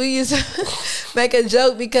dance move. We used to make a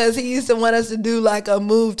joke because he used to want us to do like a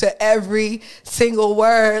move to every single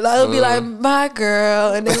word. Like he'll be like, "My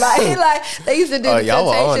girl," and then like they used to do the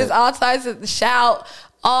Temptations, all types of shout,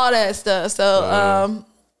 all that stuff. So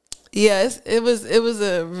yes, it was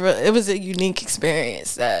a unique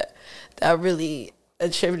experience that really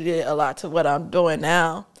attributed a lot to what I'm doing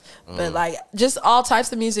now. But like just all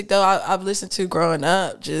types of music though I've listened to growing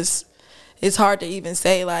up. Just it's hard to even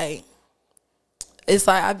say like. It's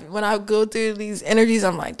like when I go through these energies,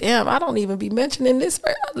 I'm like, damn, I don't even be mentioning this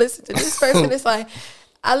person. I listen to this person. It's like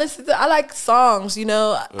I like songs, you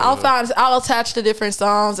know. I'll attach to different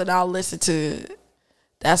songs and I'll listen to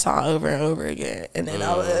that song over and over again, and then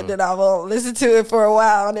I won't listen to it for a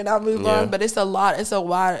while, and then I'll move on. But it's a lot. It's a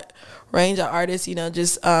wide range of artists, you know,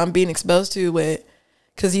 just being exposed to it.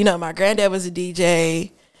 Because you know, my granddad was a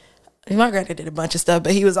DJ. My granddad did a bunch of stuff,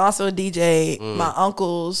 but he was also a DJ. My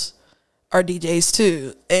uncles are DJs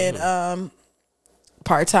too, and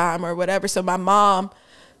part-time or whatever. So my mom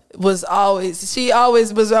was always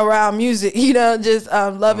was around music, you know, just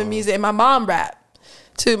loving music. And my mom rapped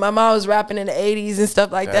too. My mom was rapping in the 80s and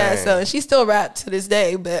stuff like that. So, and she still raps to this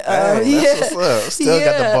day, but that's what's up. Still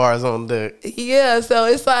got the bars on deck. Yeah, so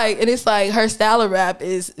it's like her style of rap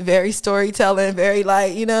is very storytelling, very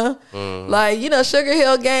like, you know, like, you know, Sugar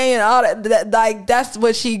Hill Gang and all that, like that's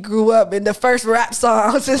what she grew up in, the first rap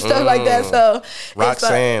songs and stuff like that. So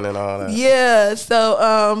Roxanne and all that. Yeah,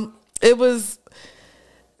 so it was.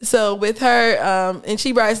 So with her, and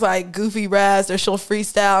she writes like goofy raps or she'll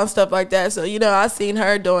freestyle and stuff like that. So, you know, I seen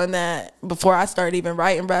her doing that before I started even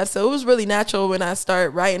writing raps. So it was really natural when I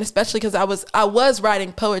started writing, especially because I was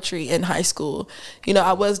writing poetry in high school. You know,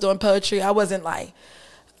 I was doing poetry. I wasn't like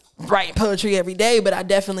writing poetry every day, but I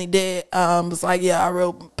definitely did. Was like, yeah, I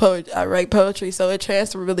write poetry. So it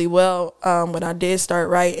transferred really well. When I did start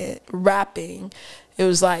rapping, it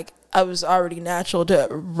was like, I was already natural to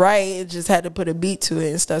write. Just had to put a beat to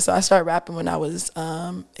it and stuff. So I started rapping when I was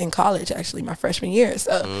in college, actually, my freshman year.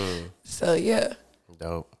 So yeah.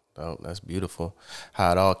 Dope. That's beautiful.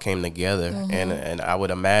 How it all came together. And I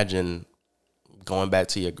would imagine going back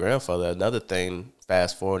to your grandfather, another thing,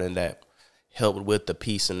 fast forwarding that helped with the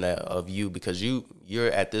piece in that of you, because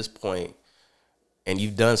you're at this point and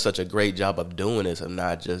you've done such a great job of doing this, of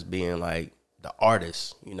not just being like the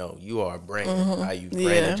artist, you know, you are a brand, how you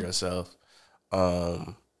branded yourself.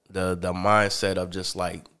 The mindset of just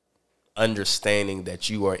like understanding that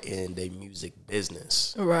you are in the music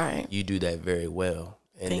business. Right. You do that very well.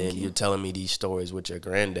 And then you're telling me these stories with your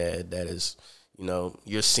granddad that is, you know,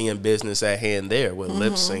 you're seeing business at hand there with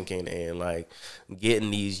lip syncing and like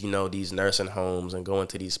getting these, you know, these nursing homes and going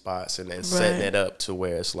to these spots and then setting it up to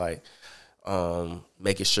where it's like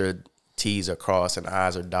making sure T's are crossed and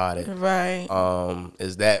I's are dotted. Right.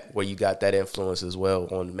 Is that where you got that influence as well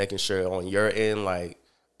on making sure on your end, like,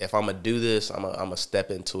 if I'm gonna do this, I'm gonna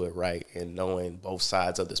step into it right and knowing both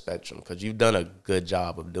sides of the spectrum, because you've done a good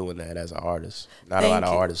job of doing that as an artist. Not a lot of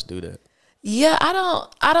artists do that. Yeah, I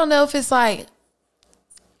don't know if it's like,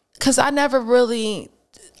 because I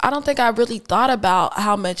don't think I really thought about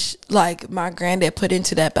how much like my granddad put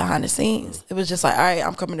into that behind the scenes. It was just like, all right,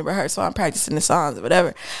 I'm coming to rehearsal, I'm practicing the songs or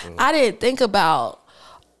whatever. I didn't think about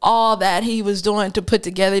all that he was doing to put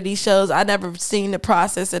together these shows. I never seen the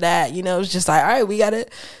process of that. You know, it was just like, all right,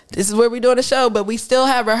 this is where we doing a show, but we still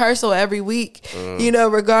have rehearsal every week, you know,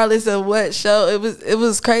 regardless of what show. It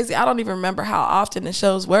was crazy. I don't even remember how often the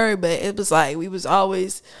shows were, but it was like we was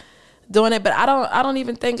always doing it. But I don't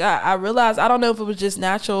even think I realized, I don't know if it was just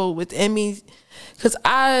natural within me, because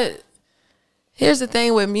here's the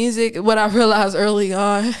thing with music, what I realized early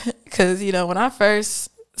on, because, you know, when I first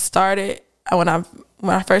started, when I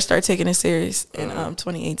first started taking it serious in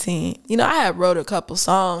 2018, you know, I had wrote a couple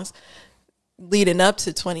songs leading up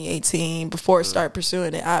to 2018 before I started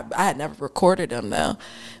pursuing it. I had never recorded them though.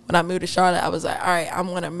 When I moved to Charlotte, I was like, all right, I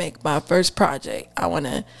want to make my first project. I want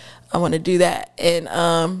to do that. And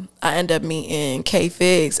I ended up meeting K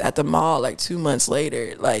Figs at the mall like 2 months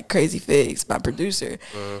later, like Crazy Figs, my producer.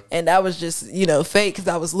 And that was just, you know, fake, because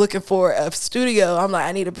I was looking for a studio. I'm like,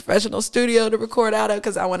 I need a professional studio to record out of,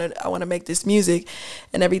 because I want to make this music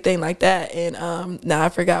and everything like that. And now I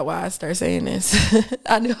forgot why I started saying this.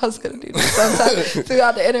 I knew I was going to do this sometime.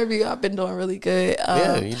 Throughout the interview, I've been doing really good.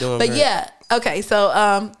 Yeah, you're doing But great. yeah, okay.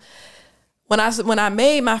 So when I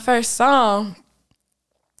made my first song,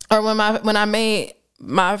 or when I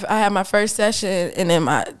had my first session, and then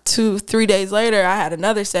 2-3 days later I had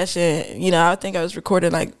another session. You know, I think I was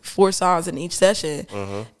recording like 4 songs in each session,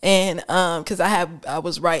 and because I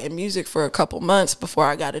was writing music for a couple months before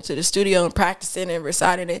I got into the studio and practicing and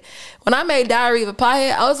reciting it. When I made Diary of a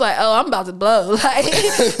Pothead, I was like, oh, I'm about to blow. Like,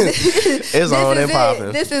 It's on and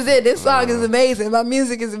popping. This is it. This song is amazing. My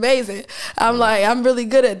music is amazing. I'm like, I'm really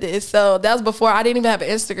good at this. So that was before I didn't even have an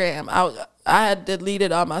Instagram. I had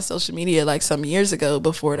deleted all my social media like some years ago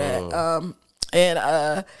before that.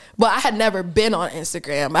 But I had never been on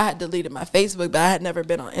Instagram. I had deleted my Facebook, but I had never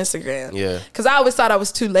been on Instagram. Yeah. Because I always thought I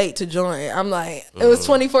was too late to join. I'm like, it was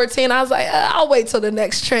 2014. I was like, I'll wait till the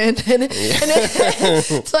next trend. And then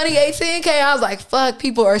 2018 came. I was like, fuck,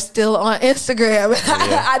 people are still on Instagram.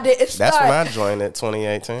 I didn't start. That's when I joined it,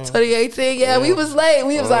 2018. 2018, yeah, we was late.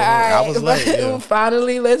 We was like, all right, I was late, yeah.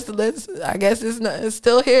 finally, let's. I guess it's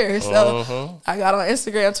still here. So I got on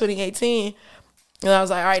Instagram 2018, and I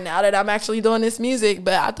was like, all right, now that I'm actually doing this music,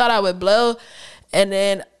 but I thought I would blow, and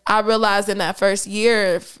then I realized in that first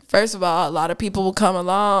year, first of all, a lot of people will come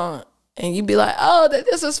along. And you'd be like, oh,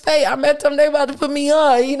 this was fake. I met them. They about to put me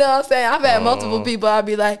on. You know what I'm saying? I've had multiple people. I'd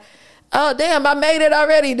be like, oh, damn, I made it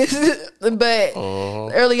already. But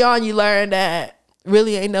early on, you learn that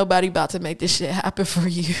really ain't nobody about to make this shit happen for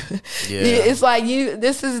you. Yeah. It's like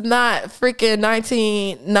this is not freaking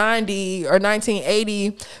 1990 or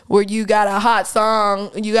 1980 where you got a hot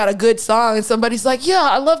song, you got a good song, and somebody's like, yeah,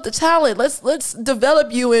 I love the talent. Let's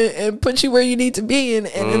develop you and put you where you need to be and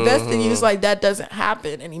invest in you. It's like that doesn't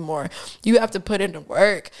happen anymore. You have to put in the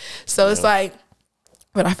work. So it's like,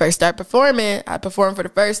 when I first started performing, I performed for the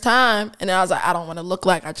first time, and then I was like, I don't want to look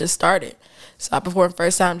like I just started. So I performed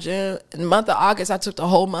first time June. In the month of August, I took the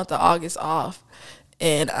whole month of August off.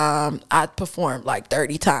 And I performed like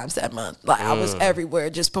 30 times that month. Like I was everywhere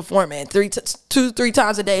just performing 2-3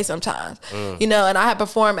 times a day sometimes. You know, and I had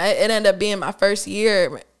performed, it ended up being my first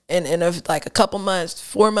year in like a couple months,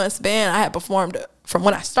 4 months span. I had performed, from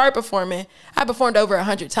when I started performing, I performed over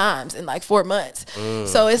 100 times in like 4 months.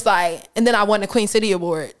 So it's like, and then I won the Queen City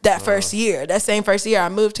Award that first year. That same first year I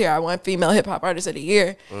moved here, I won Female Hip Hop Artist of the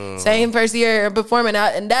Year. Same first year performing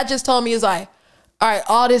out, and that just told me, it's like, all right,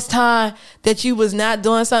 all this time that you was not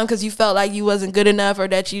doing something because you felt like you wasn't good enough, or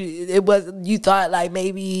that you thought like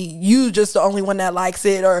maybe you just the only one that likes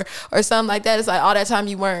it, or something like that. It's like all that time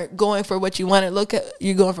you weren't going for what you wanted. Look at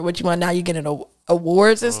you going for what you want. Now you're getting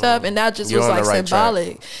awards and stuff, and that just You're was on like the right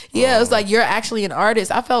symbolic. track. Yeah, it was like you're actually an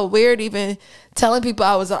artist. I felt weird even telling people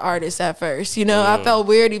I was an artist at first. You know, I felt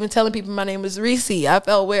weird even telling people my name was Reese. I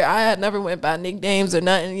felt weird. I had never went by nicknames or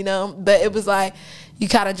nothing. You know, but it was like, you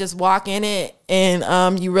kind of just walk in it,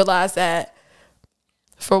 and you realize that,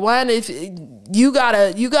 for one, if you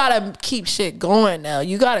gotta keep shit going now.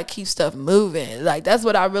 You gotta keep stuff moving. Like that's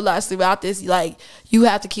what I realized throughout this. Like you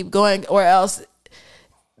have to keep going, or else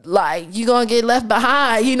like you gonna get left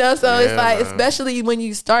behind, you know? So it's like, especially when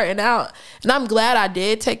you starting out. And I'm glad I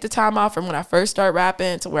did take the time off from when I first started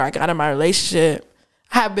rapping to where I got in my relationship.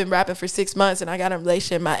 I have been rapping for 6 months, and I got in a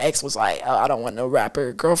relationship. My ex was like, oh, I don't want no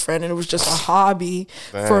rapper girlfriend. And it was just a hobby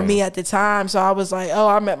for me at the time. So I was like, oh,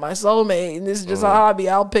 I met my soulmate, and this is just a hobby.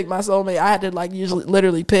 I'll pick my soulmate. I had to like usually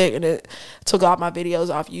literally pick, and it took all my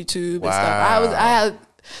videos off YouTube and stuff.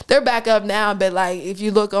 they're back up now, but like if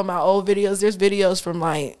you look on my old videos, there's videos from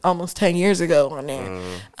like almost 10 years ago on there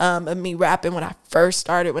of me rapping when I first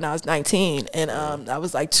started when I was 19, and I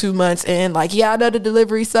was like 2 months in, like, yeah, I know the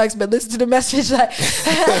delivery sucks, but listen to the message, like,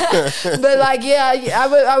 but like, yeah,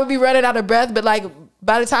 I would be running out of breath, but like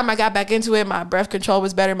by the time I got back into it, my breath control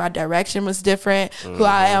was better. My direction was different. Who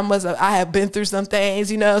I am was, I have been through some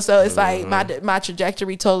things, you know? So it's like my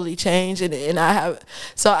trajectory totally changed. And I have,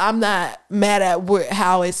 so I'm not mad at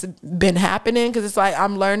how it's been happening. Cause it's like,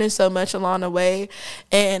 I'm learning so much along the way.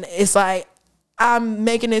 And it's like, I'm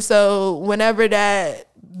making it so whenever that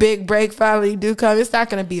big break finally do come, it's not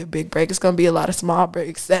going to be a big break. It's going to be a lot of small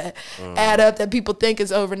breaks that add up that people think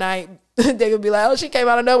is overnight. They're going to be like, oh, she came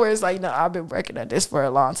out of nowhere. It's like, no, I've been working at this for a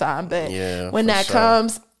long time. But when that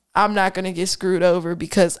comes, I'm not going to get screwed over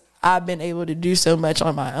because I've been able to do so much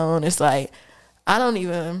on my own. It's like,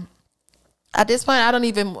 at this point, I don't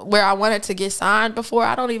even, where I wanted to get signed before,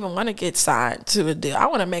 I don't even want to get signed to a deal. I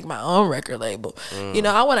want to make my own record label. You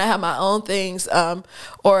know, I want to have my own things,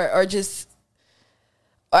 or just,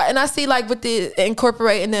 and I see like with the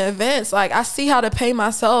incorporating the events, like I see how to pay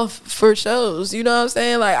myself for shows. You know what I'm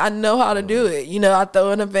saying? Like I know how to do it. You know, I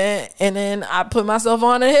throw an event and then I put myself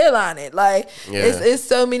on a headline it. Like it's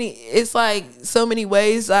so many. It's like so many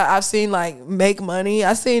ways I've seen like make money.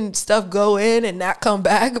 I've seen stuff go in and not come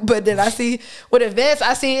back. But then I see with events,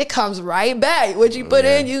 I see it comes right back. What you put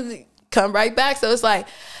in, you come right back. So it's like.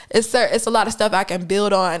 It's a lot of stuff I can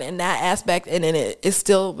build on in that aspect, and then it's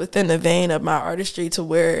still within the vein of my artistry to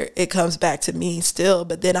where it comes back to me still.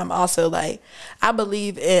 But then I'm also like, I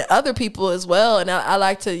believe in other people as well, and I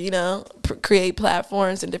like to, you know, create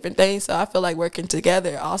platforms and different things. So I feel like working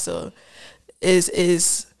together also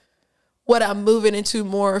is what I'm moving into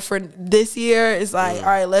more for this year. Is like,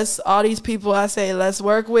 all right, all these people I say let's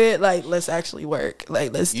work with, like let's actually work.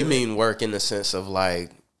 Like let's. You mean work in the sense of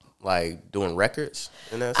like doing records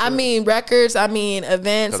and that? I mean records. I mean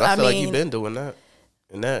events. I feel like you've been doing that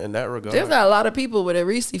in that regard. There's not a lot of people with a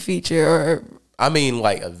Reese feature, or I mean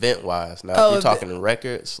like event wise. Now if you're talking in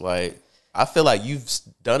records, like I feel like you've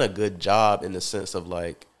done a good job in the sense of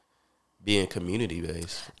like being community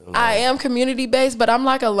based. Like, I am community based, but I'm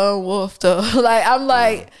like a lone wolf though. Like I'm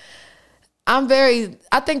like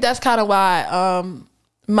I think that's kind of why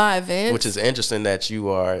my events, which is interesting that you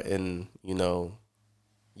are in, you know,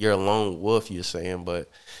 you're a lone wolf, you're saying, but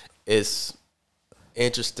it's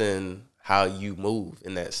interesting how you move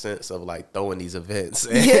in that sense of like throwing these events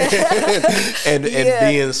and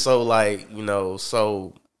being so like, you know,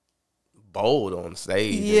 so bold on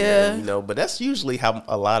stage. Yeah. You know, but that's usually how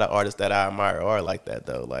a lot of artists that I admire are like that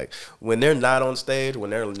though. Like when they're not on stage, when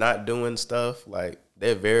they're not doing stuff, like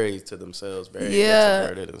they're very to themselves, very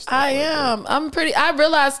introverted and stuff. I am. I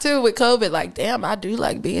realized too with COVID, like, damn, I do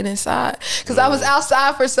like being inside. Because I was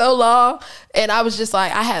outside for so long and I was just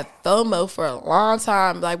like, I had FOMO for a long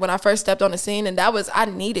time. Like when I first stepped on the scene, and I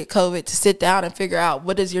needed COVID to sit down and figure out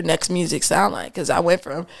what does your next music sound like? Because I went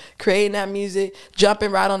from creating that music, jumping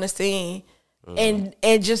right on the scene, and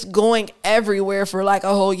just going everywhere for like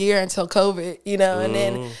a whole year until COVID, you know,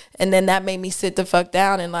 and then that made me sit the fuck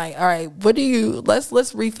down and like, all right, let's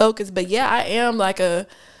refocus. But yeah, I am like a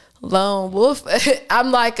lone wolf.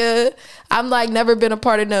 I'm like never been a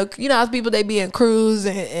part of no, you know, as people, they be in crews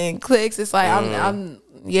and cliques. It's like I'm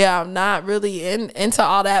not really into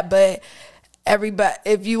all that, but everybody,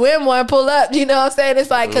 if you in one, pull up, you know what I'm saying?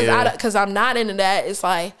 It's like because I'm not into that. It's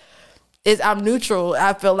like I'm neutral.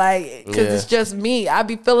 I feel like because it's just me. I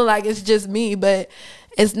be feeling like it's just me, but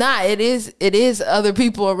it's not. It is other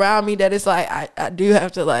people around me that it's like I do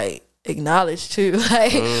have to like acknowledge too.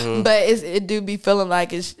 Like, but it do be feeling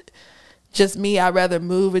like it's just me. I'd rather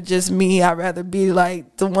move with just me. I'd rather be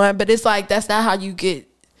like the one. But it's like that's not how you get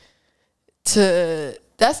to.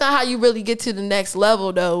 That's not how you really get to the next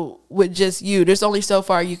level though. With just you, there's only so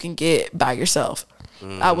far you can get by yourself.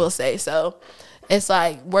 I will say so. It's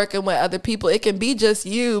like working with other people. It can be just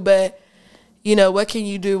you, but you know, what can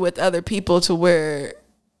you do with other people to where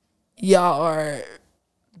y'all are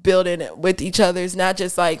building it with each other? It's not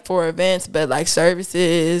just like for events, but like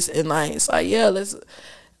services and like, it's like, yeah,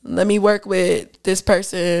 let me work with this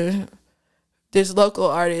person, this local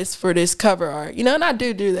artist for this cover art, you know, and I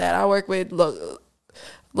do that. I work with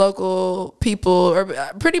local people, or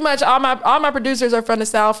pretty much all my producers are from the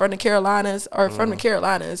South, from the Carolinas, or from the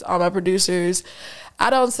Carolinas. All my producers, I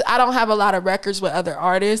don't have a lot of records with other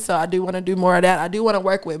artists, so I do want to do more of that. I do want to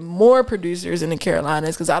work with more producers in the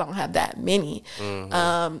Carolinas because I don't have that many,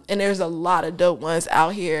 and there's a lot of dope ones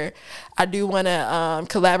out here. I do want to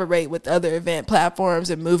collaborate with other event platforms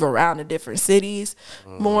and move around to different cities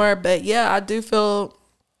more, but yeah, I do feel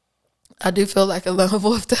I do feel like a lone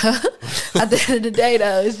wolf though. At the end of the day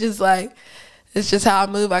though, it's just like, it's just how I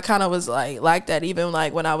move. I kind of was like that even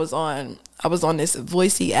like when I was on this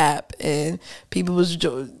Voicey app and people was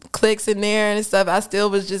clicks in there and stuff. I still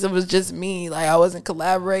was just, it was just me. Like I wasn't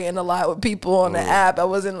collaborating a lot with people on the app. I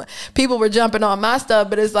wasn't, people were jumping on my stuff,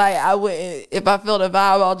 but it's like I wouldn't, if I feel the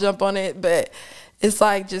vibe, I'll jump on it. But it's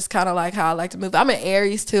like just kind of like how I like to move. I'm an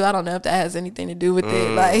Aries too. I don't know if that has anything to do with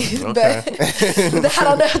it. Like, okay. but I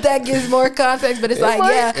don't know if that gives more context. But it's like,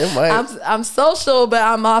 might, yeah, I'm social, but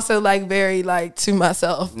I'm also like very like to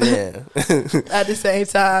myself. Yeah. At the same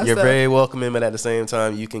time, you're very welcoming, but at the same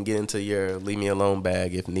time, you can get into your leave me alone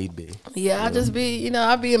bag if need be. Yeah, I just be,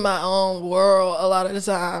 I be in my own world a lot of the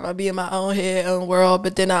time. I be in my own head, own world.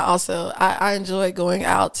 But then I also I enjoy going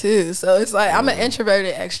out too. So it's like I'm an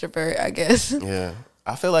introverted extrovert, I guess. Yeah.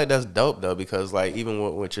 I feel like that's dope though, because like even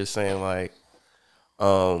what you're saying, like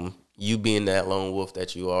you being that lone wolf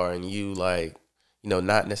that you are, and you like,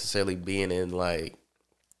 not necessarily being in like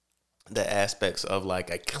the aspects of like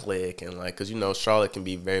a clique, and like, because Charlotte can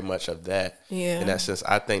be very much of that. Yeah. In that sense,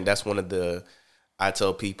 I think that's one of the, I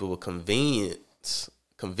tell people, conveniences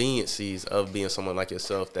of being someone like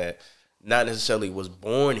yourself that not necessarily was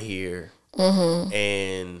born here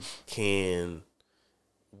and can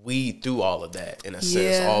weed through all of that in a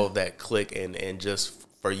sense, all of that click, and just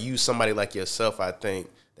for you, somebody like yourself, I think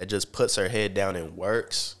that just puts her head down and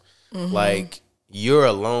works. Like you're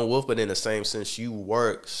a lone wolf, but in the same sense, you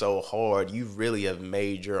work so hard, you really have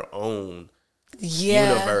made your own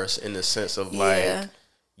universe in the sense of like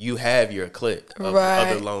you have your clique of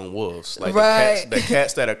other lone wolves. Like the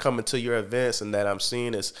cats that are coming to your events and that I'm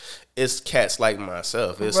seeing it's cats like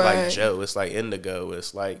myself. It's like Joe. It's like Indigo.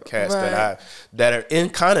 It's like cats that are in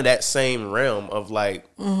kind of that same realm of like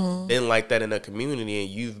been like that in a community, and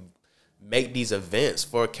you make these events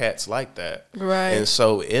for cats like that. Right. And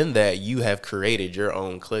so in that, you have created your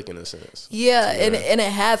own clique in a sense. Yeah, and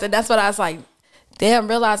it has, and that's what I was like, damn,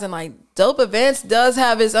 realizing like Dope Events does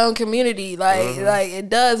have its own community. Like it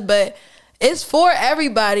does, but it's for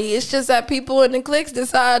everybody. It's just that people in the cliques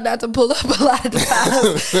decide not to pull up a lot of the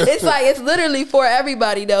times. It's like, it's literally for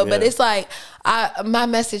everybody though. But it's like, my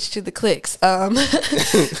message to the cliques.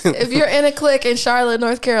 If you're in a clique in Charlotte,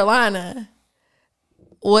 North Carolina,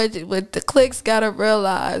 what the cliques gotta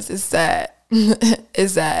realize is that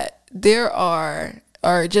there are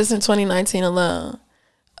just in 2019 alone,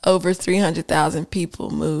 over 300,000 people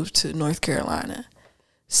moved to North Carolina.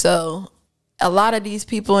 So a lot of these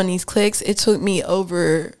people in these cliques, it took me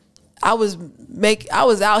over, I was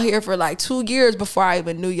out here for like 2 years before I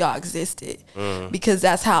even knew y'all existed, because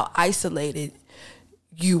that's how isolated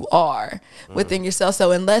you are within yourself.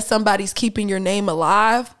 So unless somebody's keeping your name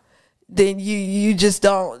alive, then you just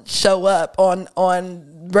don't show up on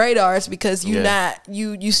radars, because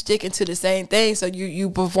you sticking to the same thing. So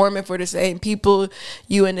you performing for the same people,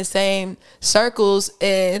 you in the same circles,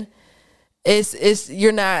 and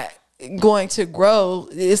you're not going to grow.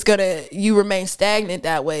 You remain stagnant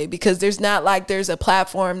that way, because there's a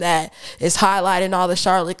platform that is highlighting all the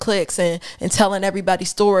Charlotte cliques and telling everybody's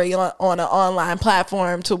story on an online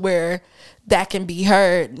platform to where that can be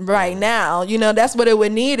heard right now. That's what it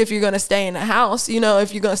would need if you're going to stay in the house.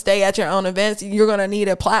 If you're going to stay at your own events, you're going to need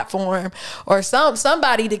a platform or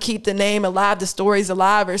somebody to keep the name alive, the stories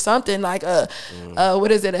alive, or something like a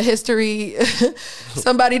history,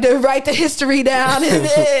 somebody to write the history down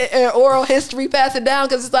and oral history, pass it down.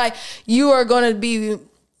 Because it's like, you're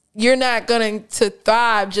not going to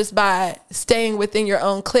thrive just by staying within your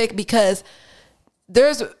own clique, because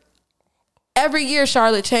every year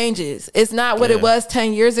Charlotte changes. It's not what it was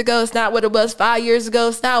 10 years ago. It's not what it was 5 years ago.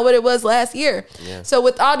 It's not what it was last year. Yeah. So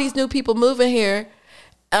with all these new people moving here,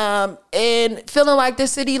 and feeling like the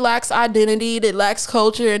city lacks identity, it lacks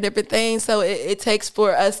culture and different things. So it takes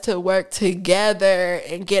for us to work together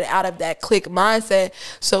and get out of that clique mindset,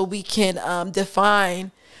 so we can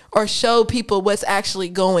define or show people what's actually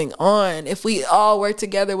going on. If we all work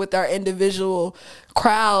together with our individual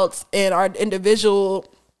crowds and our individual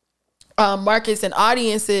markets and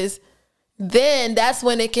audiences, then that's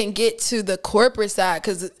when it can get to the corporate side,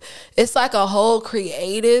 because it's like a whole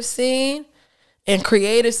creative scene, and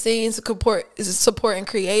creative scenes supporting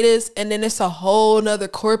creatives, and then it's a whole nother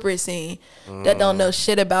corporate scene that don't know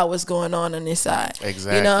shit about what's going on this side.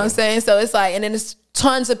 Exactly. You know what I'm saying? So it's like, and then it's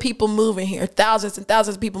tons of people moving here, thousands and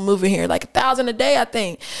thousands of people moving here, like 1,000 a day, I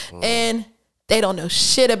think, and they don't know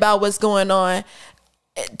shit about what's going on.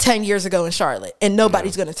 10 years ago in Charlotte, and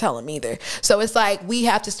nobody's going to tell them either. So it's like we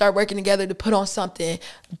have to start working together to put on something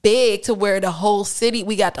big to where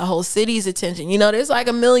we got the whole city's attention. You know, there's like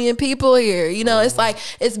 1 million people here. You know, it's like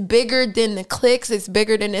it's bigger than the cliques. It's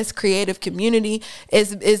bigger than this creative community.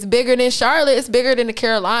 It's bigger than Charlotte. It's bigger than the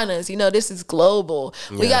Carolinas. You know, this is global.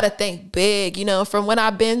 We got to think big. You know, from when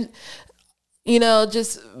I've been, you know,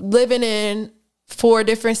 just living in 4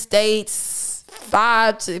 different states,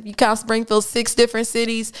 5 to, if you count Springfield, 6 different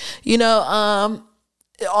cities, you know,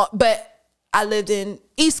 but I lived in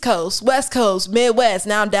East Coast, West Coast, Midwest,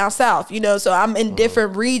 now I'm down South, you know, so I'm in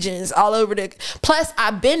different regions all over plus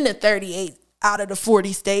I've been to 38 out of the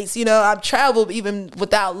 40 states, you know, I've traveled even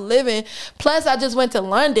without living, plus I just went to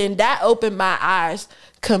London. That opened my eyes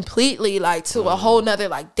completely, like, to a whole nother,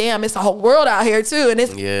 like, damn, it's a whole world out here too, and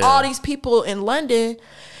it's all these people in London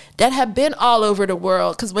that have been all over the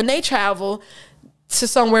world, because when they travel to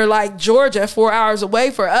somewhere like Georgia, 4 hours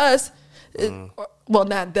away for us, well,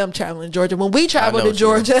 not them traveling to Georgia. When we travel to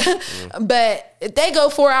Georgia, but if they go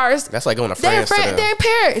 4 hours, that's like going to France. They're in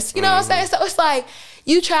Paris. You know what I'm saying? So it's like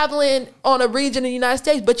you traveling on a region in the United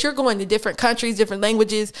States, but you're going to different countries, different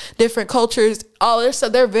languages, different cultures, all this. So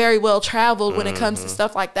they're very well traveled when it comes to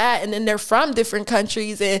stuff like that. And then they're from different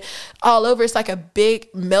countries and all over. It's like a big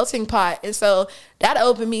melting pot. And so that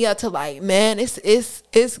opened me up to, like, man,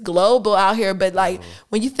 it's global out here. But like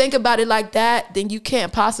when you think about it like that, then you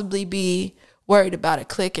can't possibly be worried about a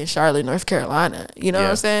clique in Charlotte, North Carolina. You know what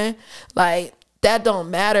I'm saying? Like, that don't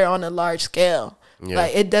matter on a large scale. Yeah.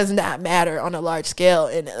 Like, it does not matter on a large scale.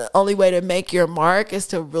 And the only way to make your mark is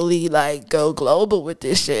to really, like, go global with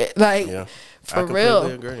this shit. Like, for real. I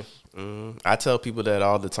completely agree. I tell people that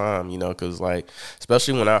all the time, you know, because, like,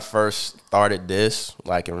 especially when I first started this,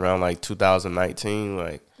 like, around, like, 2019,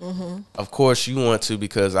 like, of course you want to,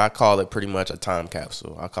 because I call it pretty much a time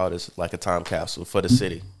capsule. I call this, like, a time capsule for the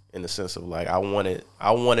city, in the sense of, like, I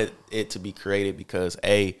wanted it to be created because,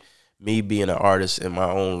 me being an artist in my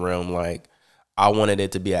own realm, like, I wanted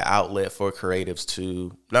it to be an outlet for creatives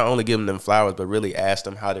to not only give them flowers, but really ask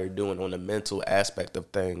them how they're doing on the mental aspect of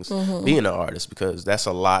things, being an artist, because that's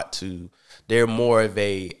a lot they're more of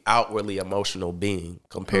a outwardly emotional being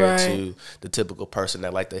compared to the typical person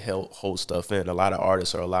that like to hold stuff in. A lot of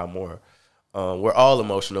artists are a lot more, we're all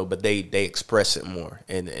emotional, but they express it more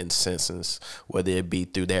in senses, whether it be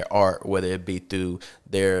through their art, whether it be through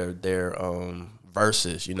their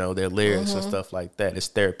verses, you know, their lyrics and stuff like that. It's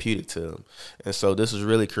therapeutic to them. And so this is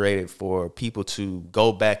really created for people to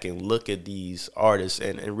go back and look at these artists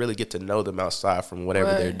and really get to know them outside from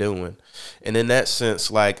whatever they're doing. And in that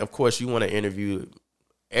sense, like, of course, you want to interview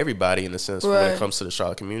everybody in the sense when it comes to the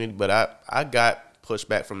Charlotte community, but I got pushed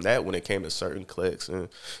back from that when it came to certain cliques. And,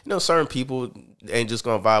 you know, certain people ain't just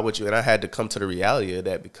going to vibe with you. And I had to come to the reality of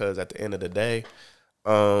that, because at the end of the day,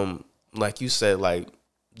 like you said, like,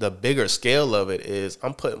 the bigger scale of it is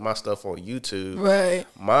I'm putting my stuff on YouTube. Right.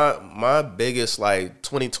 My biggest, like,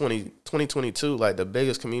 2022, like, the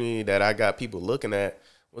biggest community that I got people looking at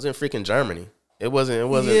was in freaking Germany. It wasn't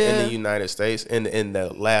in the United States in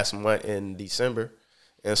the last month in December.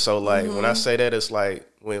 And so, like, when I say that, it's like,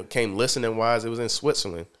 when it came listening wise, it was in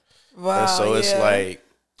Switzerland. Wow. And so it's like,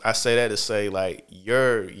 I say that to say, like,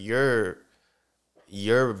 your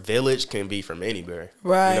village can be from anywhere.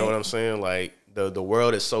 Right. You know what I'm saying? Like, the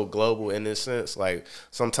world is so global in this sense. Like,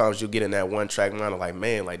 sometimes you get in that one track mind of, like,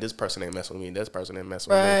 man, like, this person ain't messing with me, this person ain't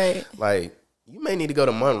messing with me. Like, you may need to go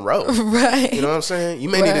to Monroe. Right. You know what I'm saying? You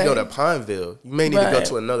may need to go to Pineville. You may need to go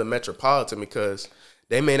to another metropolitan, because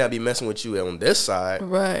they may not be messing with you on this side.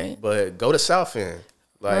 Right. But go to South End.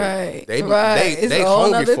 Like, they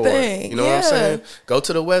hungry for it. You know what I'm saying? Go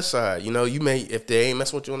to the west side. You know, you may, if they ain't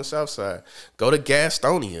messing with you on the south side, go to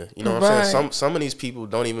Gastonia. You know what I'm saying? Some of these people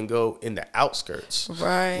don't even go in the outskirts.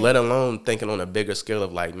 Right. Let alone thinking on a bigger scale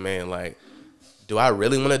of, like, man, like, do I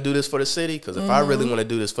really want to do this for the city? Because if I really want to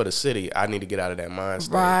do this for the city, I need to get out of that mind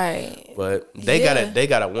state. Right. But they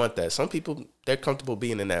gotta want that. Some people, they're comfortable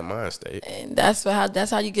being in that mind state. And that's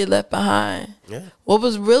how you get left behind. Yeah. What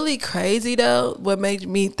was really crazy though, what made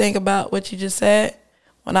me think about what you just said,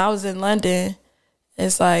 when I was in London,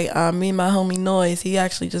 it's like me and my homie Noise, he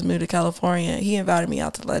actually just moved to California. He invited me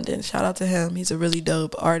out to London. Shout out to him. He's a really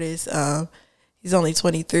dope artist. He's only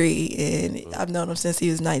 23, and I've known him since he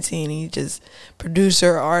was 19. He's just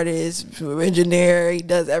producer, artist, engineer. He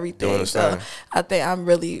does everything. So I think I'm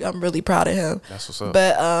really proud of him. That's what's up.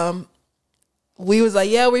 But we was like,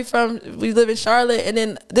 yeah, we live in Charlotte, and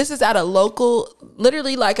then this is at a local,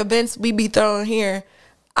 literally, like, events we be throwing here.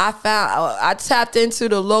 I tapped into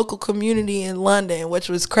the local community in London, which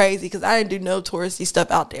was crazy because I didn't do no touristy stuff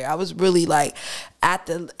out there. I was really like at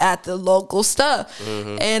the local stuff,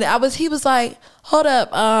 and he was like, hold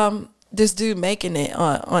up, this dude making it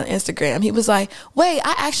on Instagram. He was like, wait,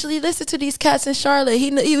 I actually listened to these cats in Charlotte.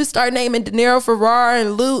 He would start naming De Niro, Ferrara,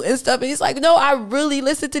 and Lute and stuff, and he's like, no, I really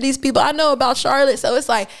listened to these people. I know about Charlotte, so it's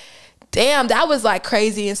like, damn, that was like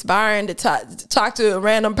crazy inspiring to talk to a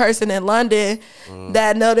random person in London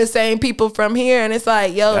that know the same people from here. And it's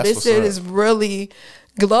like, yo, that's this shit is really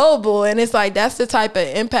global. And it's like, that's the type of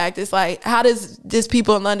impact. It's like, how does this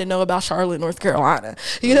people in London know about Charlotte, North Carolina?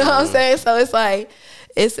 You know what I'm saying? So it's like,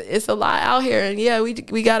 it's a lot out here. And yeah, we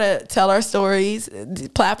got to tell our stories.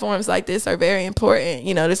 Platforms like this are very important,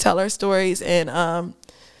 you know, to tell our stories and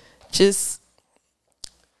just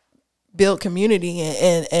build community,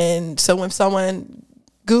 and so when someone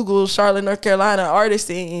Googles Charlotte, North Carolina artist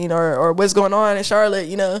scene or what's going on in Charlotte,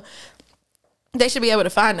 you know, they should be able to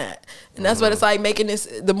find that. And that's what it's like, making this,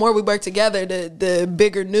 the more we work together, the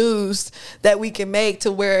bigger news that we can make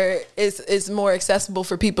to where it's more accessible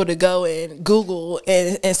for people to go and Google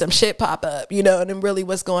and some shit pop up, you know, and then really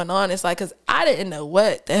what's going on. It's like, because I didn't know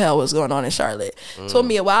what the hell was going on in Charlotte. It took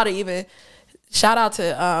me a while to even, shout out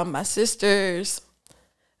to my sister's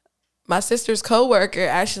coworker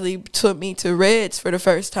actually took me to Reds for the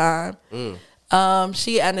first time.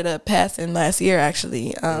 She ended up passing last year,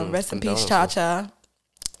 actually. Rest in peace, Cha Cha.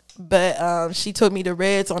 But she took me to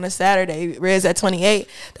Reds on a Saturday, Reds at 28.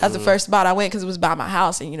 That was the first spot I went because it was by my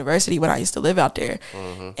house in university when I used to live out there.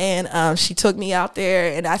 And she took me out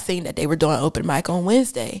there, and I seen that they were doing open mic on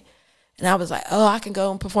Wednesday. And I was like, oh, I can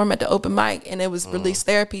go and perform at the open mic. And it was Release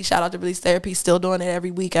Therapy. Shout out to Release Therapy. Still doing it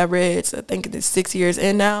every week at Reds. I think it's 6 years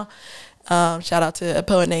in now. Shout out to a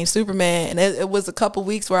poet named Superman. And it was a couple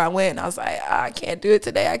weeks where I went and I was like, I can't do it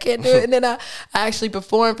today. I can't do it. And then I actually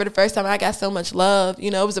performed for the first time. I got so much love.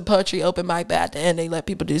 You know, it was a poetry open mic, but at the end they let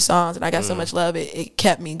people do songs. And I got so much love. It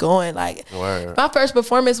kept me going. Like, if my first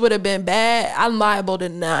performance would have been bad, I'm liable to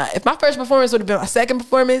not. If my first performance would have been my second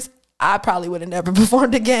performance, I probably would have never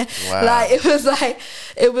performed again. Like, it was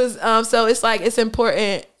so it's like, it's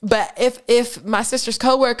important. But if my sister's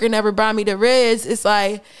coworker never brought me to Reds, it's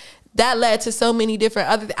like, that led to so many different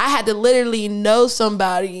other I had to literally know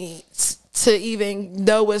somebody to even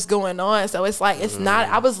know what's going on. So it's like, it's not,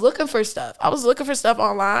 I was looking for stuff. I was looking for stuff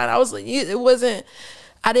online. I was like, it wasn't,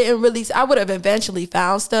 I didn't really, I would have eventually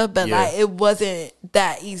found stuff, but like, it wasn't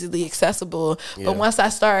that easily accessible. But once I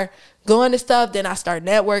start going to stuff, then I start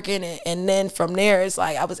networking, and then from there, it's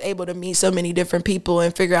like I was able to meet so many different people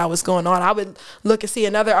and figure out what's going on. I would look and see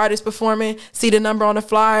another artist performing, see the number on the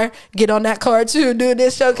flyer, get on that card too, do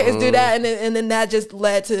this showcase, do that, and then that just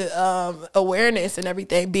led to awareness and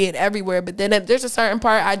everything being everywhere. But then there's a certain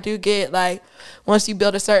part I do get, like, once you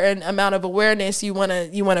build a certain amount of awareness, you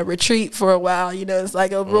wanna retreat for a while. You know, it's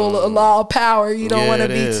like a rule, a law of power. You don't want to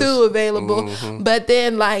be too available, but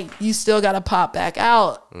then like you still gotta pop back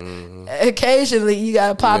out. Occasionally, you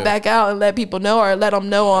gotta pop back out and let people know, or let them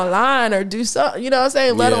know online, or do something. You know what I'm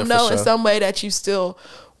saying? Let them know in some way that you still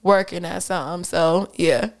working at something. So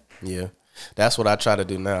yeah, that's what I try to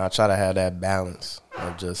do now. I try to have that balance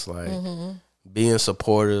of just like being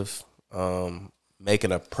supportive.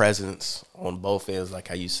 Making a presence on both ends, like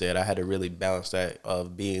how you said. I had to really balance that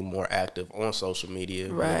of being more active on social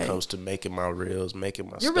media when it comes to making my reels, making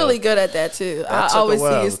my stuff. You're really good at that too. I always see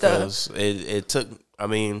your stuff. It took, I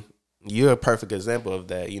mean, you're a perfect example of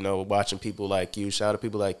that. You know, watching people like you, shout out to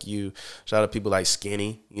people like you, shout out to people like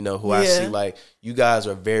Skinny, you know, who I see like, you guys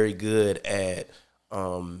are very good at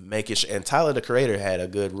making sure. And Tyler the Creator had a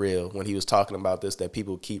good reel when he was talking about this that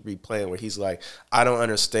people keep replaying, where he's like, I don't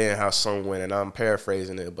understand how someone, and I'm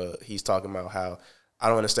paraphrasing it, but he's talking about how I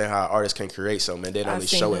don't understand how an artist can create something and then only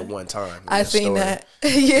show it one time. I've seen that.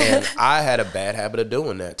 And I had a bad habit of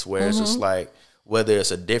doing that, to where it's just like, whether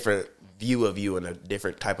it's a different view of you and a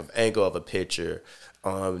different type of angle of a picture,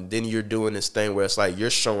 then you're doing this thing where it's like you're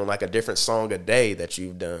showing like a different song a day that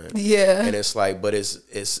you've done. And it's like, but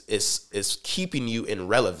it's keeping you in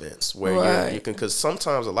relevance where you can, because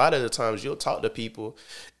sometimes, a lot of the times, you'll talk to people,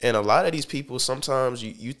 and a lot of these people, sometimes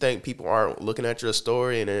you think people aren't looking at your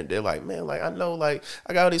story, and they're like, man, like, I know, like,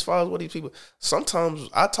 I got all these followers, what these people. Sometimes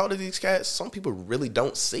I talk to these cats, some people really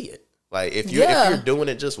don't see it. Like, if you're doing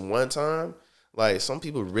it just one time, like, some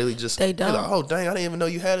people really just, they don't. Like, oh, dang, I didn't even know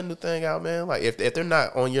you had a new thing out, man. Like, if they're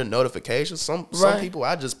not on your notifications, some people,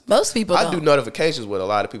 most people I do notifications with a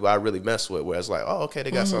lot of people I really mess with, where it's like, oh, okay,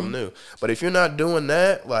 they got something new. But if you're not doing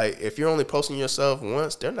that, like, if you're only posting yourself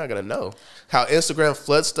once, they're not gonna know. How Instagram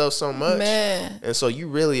floods stuff so much, man. And so you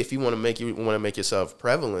really, if you want to make yourself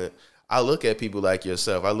prevalent, I look at people like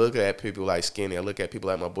yourself. I look at people like Skinny. I look at people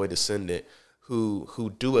like my boy Descendant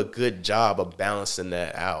who do a good job of balancing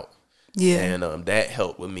that out. Yeah. And that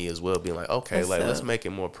helped with me as well, being like, okay, That's like, let's up. make it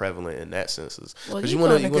more prevalent in that senses. Because Well, you you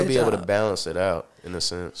want doing a to good be able to job. balance it out in a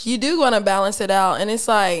sense. You do want to balance it out, and it's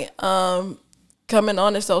like coming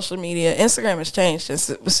on to social media. Instagram has changed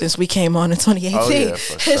since we came on in 2018. Oh, yeah,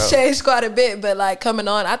 for sure. It's changed quite a bit, but like coming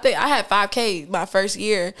on, I think I had 5K my first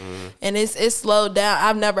year, and it's slowed down.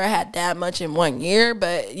 I've never had that much in 1 year,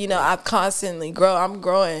 but you know, I've constantly grown. I'm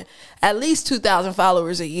growing at least 2,000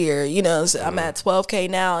 followers a year. You know, so I'm at 12K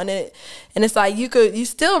now, and it's like you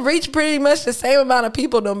still reach pretty much the same amount of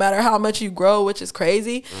people no matter how much you grow, which is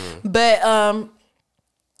crazy. But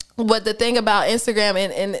what the thing about Instagram,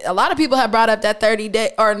 and a lot of people have brought up that 30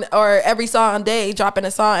 day or every song day, dropping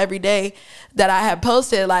a song every day that I have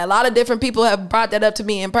posted. Like a lot of different people have brought that up to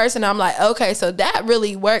me in person. I'm like, okay, so that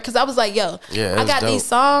really worked. Cause I was like, yo, Yeah, I got dope. these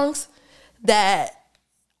songs that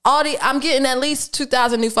I'm getting at least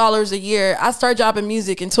 2,000 new followers a year. I started dropping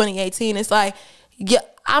music in 2018. It's like, yeah,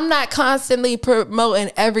 I'm not constantly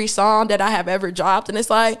promoting every song that I have ever dropped. And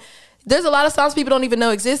it's like, there's a lot of songs people don't even know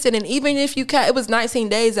existed. And even if you it was 19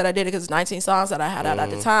 days that I did it, because it's 19 songs that I had out at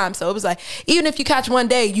the time. So it was like, even if you catch one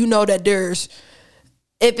day, you know that there's,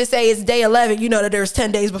 if it say it's day 11, you know that there's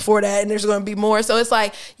 10 days before that and there's going to be more. So it's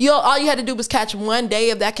like, all you had to do was catch one day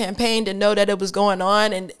of that campaign to know that it was going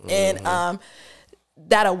on. And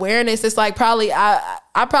that awareness, it's like probably I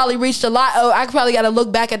probably reached a lot. I probably got to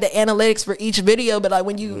look back at the analytics for each video, but like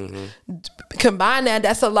when you combine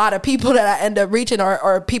that's a lot of people that I end up reaching,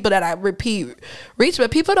 or people that I reach.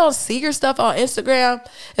 But people don't see your stuff on Instagram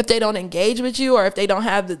if they don't engage with you, or if they don't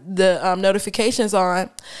have the notifications on.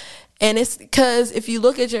 And it's because if you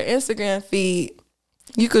look at your Instagram feed,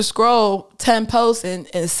 you could scroll 10 posts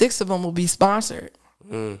and 6 of them will be sponsored.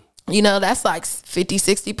 You know, that's like 50,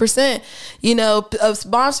 60%, you know, of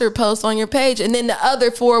sponsored posts on your page. And then the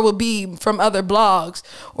other 4 will be from other blogs,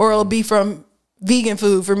 or it'll be from vegan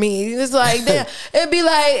food for me. It's like, damn, it'd be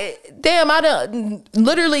like, damn,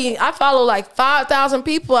 I follow like 5,000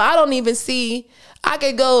 people. I don't even see, I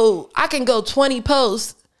can go 20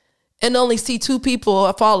 posts and only see 2 people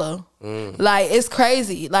I follow. Like, it's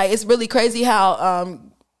crazy. Like, it's really crazy how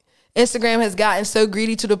Instagram has gotten so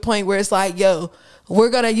greedy to the point where it's like, yo,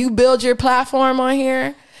 you build your platform on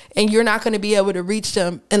here and you're not going to be able to reach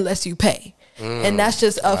them unless you pay. And that's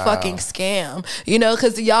just a fucking scam, you know,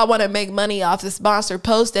 because y'all want to make money off the sponsored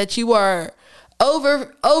post that you are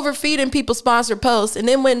overfeeding people sponsored posts. And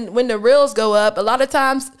then when the reels go up, a lot of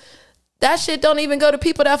times that shit don't even go to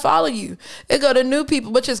people that follow you. It go to new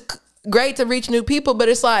people, which is great to reach new people, but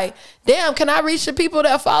it's like, damn, can I reach the people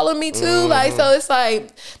that follow me too? Like, so it's like,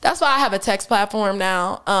 that's why I have a text platform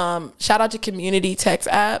now. Shout out to Community Text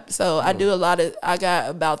app. So I do I got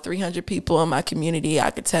about 300 people in my community I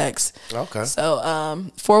could text. Okay. So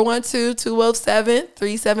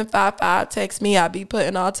 412-207-3755. Text me. I be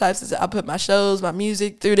putting all types I put my shows, my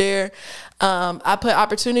music through there. I put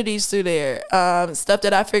opportunities through there, stuff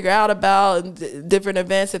that I figure out about, different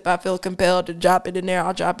events. If I feel compelled to drop it in there,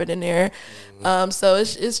 I'll drop it in there. So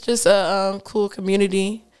it's just a cool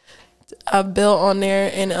community I've built on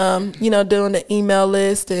there, and you know, doing the email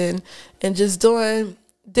list and just doing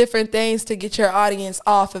different things to get your audience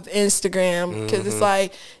off of Instagram, because it's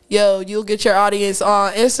like, yo, you'll get your audience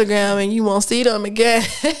on Instagram and you won't see them again.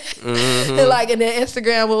 And then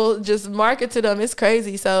Instagram will just market to them. It's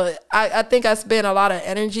crazy. So I think I spent a lot of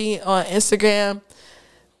energy on Instagram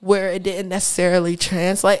where it didn't necessarily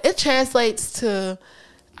translate. It translates to,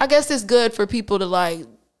 I guess it's good for people to like,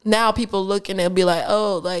 now people look and they'll be like,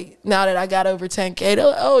 oh, like now that I got over 10K,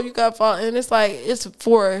 oh, you got fall. And it's like, it's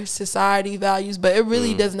for society values, but it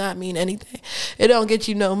really does not mean anything. It don't get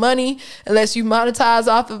you no money unless you monetize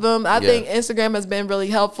off of them. I think Instagram has been really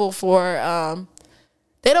helpful for,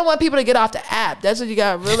 they don't want people to get off the app. That's what you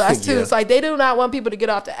got to realize too. It's like, they do not want people to get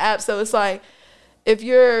off the app. So it's like, if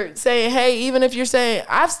you're saying, hey, even if you're saying,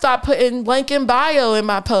 I've stopped putting link in bio in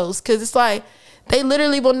my posts, because it's like, they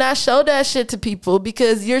literally will not show that shit to people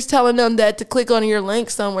because you're telling them that to click on your link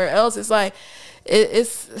somewhere else. It's like,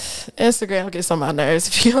 it's Instagram gets on my nerves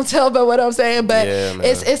if you don't tell about what I'm saying. But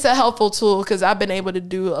it's a helpful tool because I've been able to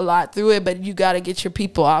do a lot through it. But you got to get your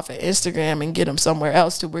people off of Instagram and get them somewhere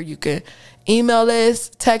else to where you can email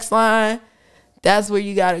list, text line. That's where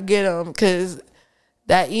you got to get them, because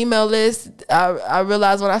that email list, I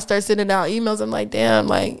realized when I start sending out emails, I'm like, damn,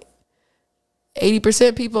 like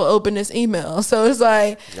 80% people open this email. So it's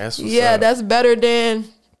like, that's better than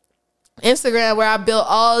Instagram, where I built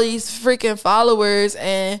all these freaking followers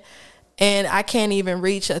and and I can't even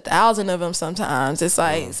reach 1,000 of them sometimes. It's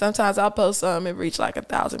like sometimes I'll post something and reach like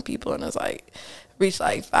 1,000 people, and it's like reach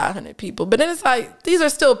like 500 people. But then it's like these are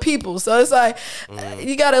still people, so it's like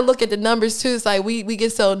you got to look at the numbers too. It's like we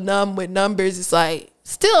get so numb with numbers. It's like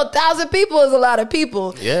still 1,000 people is a lot of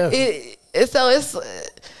people. Yeah. So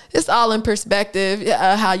it's all in perspective,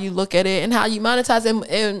 how you look at it and how you monetize it.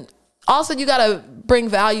 And also you got to bring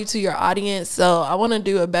value to your audience. So I want to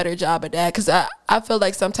do a better job at that, because I feel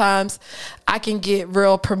like sometimes I can get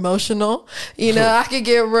real promotional. You know, I can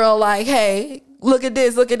get real like, hey, look at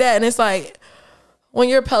this, look at that. And it's like, when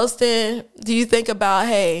you're posting, do you think about,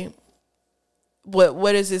 hey,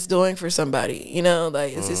 what is this doing for somebody? You know,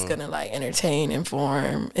 like, is this gonna like entertain,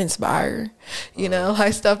 inform, inspire, you know,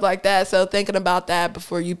 like stuff like that. So thinking about that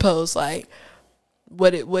before you post, like,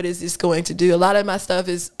 what is this going to do? A lot of my stuff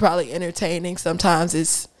is probably entertaining. Sometimes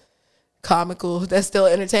it's comical. That's still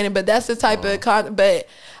entertaining, but that's the type of but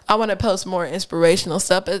I want to post more inspirational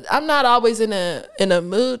stuff. But I'm not always in a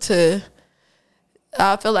mood to.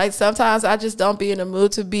 I feel like sometimes I just don't be in the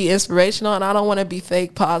mood to be inspirational, and I don't want to be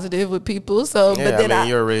fake positive with people. So, yeah, but then I mean,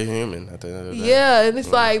 you're a real human at the end of the day. Yeah, and it's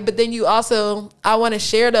like, but then you also, I want to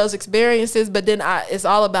share those experiences, but then it's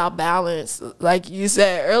all about balance. Like you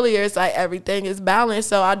said earlier, it's like everything is balanced.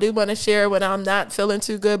 So I do want to share when I'm not feeling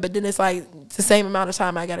too good, but then it's like the same amount of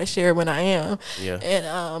time I got to share when I am. Yeah.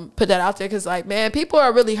 And put that out there, because like, man, people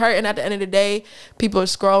are really hurting at the end of the day. People are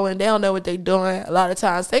scrolling. They don't know what they're doing a lot of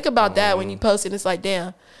times. Think about that when you post it. It's like,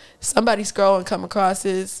 damn, somebody scrolling come across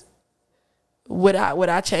this. Would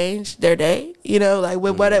I change their day? You know, like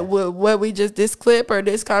would what we just, this clip or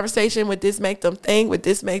this conversation, would this make them think? Would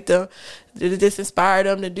this make them? Did this inspire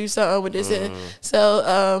them to do something with this?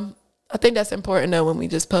 So I think that's important though when we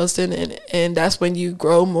just posting, and that's when you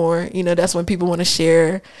grow more. You know, that's when people want to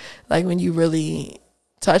share, like when you really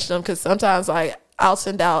touch them. Because sometimes like I'll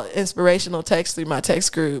send out inspirational texts through my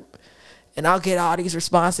text group, and I'll get all these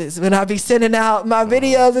responses when I be sending out my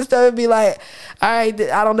videos and stuff, and be like, all right,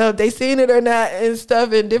 I don't know if they seen it or not and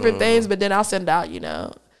stuff and different things, but then I'll send out, you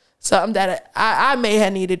know, something that I may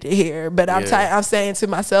have needed to hear, but I'm saying to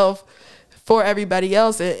myself for everybody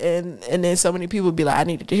else, and then so many people be like, I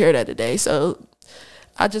needed to hear that today. So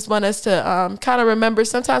I just want us to kind of remember,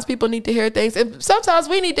 sometimes people need to hear things, and sometimes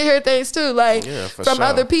we need to hear things too, like from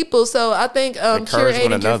other people. So I think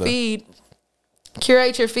curating your feed.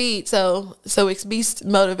 Curate your feed so it be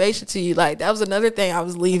motivation to you. Like that was another thing I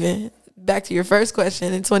was leaving. Back to your first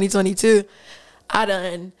question, in 2022, I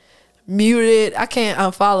done muted. I can't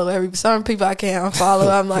unfollow some people I can't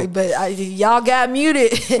unfollow. I'm like, but y'all got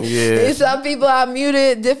muted. Yeah. And some people I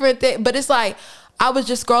muted, different things. But it's like I was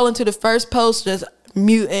just scrolling to the first post, just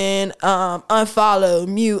muting, unfollow,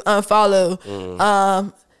 mute,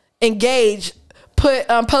 unfollow, engage. Put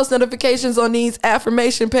post notifications on these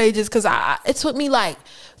affirmation pages, because it took me like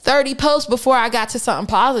 30 posts before I got to something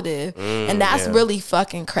positive. And that's really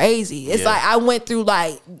fucking crazy. It's like I went through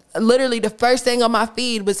like literally the first thing on my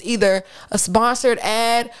feed was either a sponsored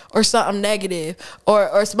ad or something negative,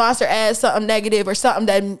 or sponsored ad, something negative, or something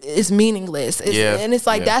that is meaningless. And it's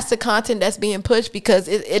like that's the content that's being pushed, because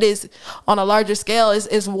it is on a larger scale.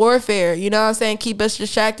 It's warfare. You know what I'm saying? Keep us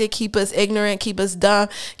distracted, keep us ignorant, keep us dumb,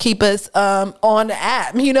 keep us on the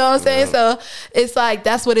app. You know what I'm saying? So it's like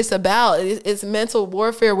that's what it's about. It's mental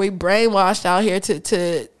warfare. We brainwashed out here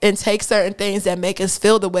to take certain things that make us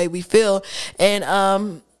feel the way we feel.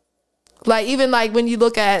 And like even like when you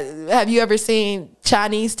look at, have you ever seen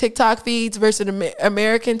Chinese TikTok feeds versus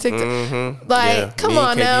American TikTok? Like, come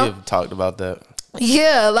on now. Have talked about that.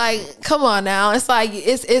 Yeah, like come on now. It's like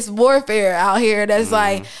it's warfare out here. That's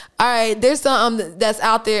like, all right, there's something that's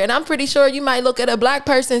out there, and I'm pretty sure you might look at a black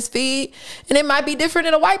person's feed and it might be different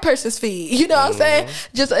than a white person's feed. You know what I'm saying?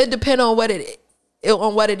 Just it depends on what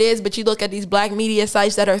it is, but you look at these black media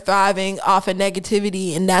sites that are thriving off of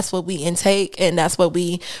negativity, and that's what we intake, and that's what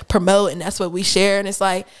we promote, and that's what we share. And it's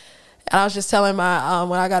like, and I was just telling my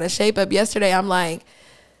when I got a shape up yesterday, I'm like,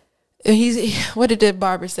 what did the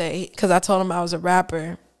barber say? Because I told him I was a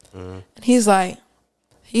rapper, and he's like,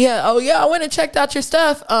 I went and checked out your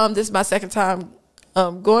stuff. This is my second time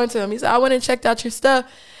going to him. He said, I went and checked out your stuff.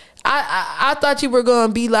 I thought you were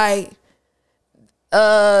gonna be like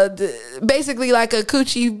basically like a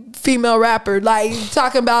coochie female rapper, like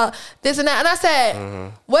talking about this and that. And I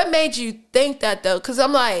said, what made you think that though? Because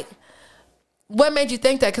I'm like, what made you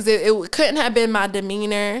think that? Because it couldn't have been my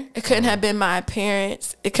demeanor. It couldn't have been my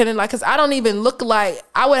appearance. It couldn't, like, because I don't even look like,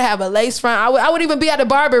 I would have a lace front. I would even be at a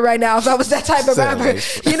barber right now if I was that type of rapper.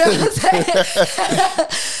 You know what I'm saying?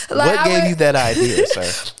 Like, what gave you that idea,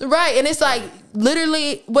 sir? Right. And it's like,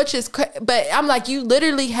 literally, but I'm like, you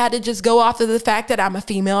literally had to just go off of the fact that I'm a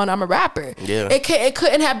female and I'm a rapper. Yeah. It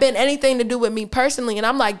couldn't have been anything to do with me personally. And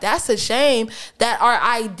I'm like, that's a shame that our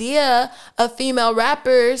idea of female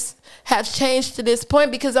rappers have changed to this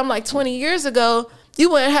point, because I'm like, 20 years ago, you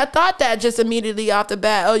wouldn't have thought that just immediately off the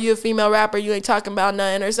bat. Oh, you're a female rapper, you ain't talking about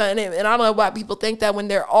nothing or something. And I don't know why people think that when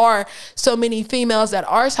there are so many females that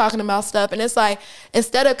are talking about stuff. And it's like,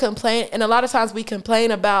 instead of complain, and a lot of times we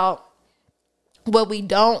complain about what we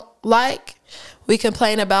don't like. We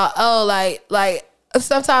complain about, oh, like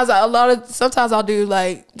sometimes I'll do,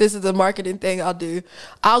 like, this is a marketing thing I'll do.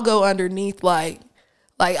 I'll go underneath like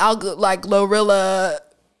I'll go like Glorilla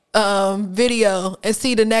video and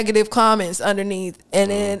see the negative comments underneath, and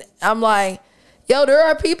then I'm like, yo, there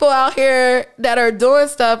are people out here that are doing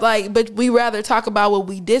stuff like, but we rather talk about what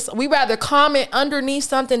we rather comment underneath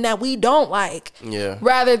something that we don't like,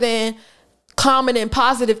 rather than commenting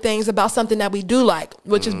positive things about something that we do like,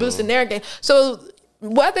 which is boosting their engagement. So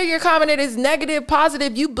whether your comment is negative,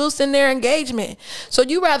 positive, you boosting their engagement. So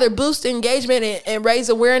you rather boost engagement and raise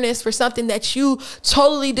awareness for something that you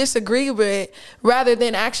totally disagree with, rather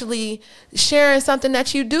than actually sharing something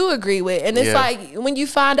that you do agree with. And it's like, when you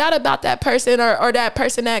find out about that person or that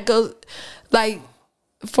person that goes, like,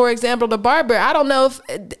 for example, the barber, I don't know if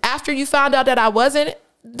after you found out that I wasn't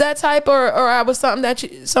that type, or I was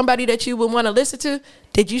somebody that you would want to listen to,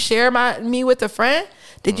 did you share me with a friend?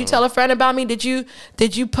 Did you tell a friend about me? Did you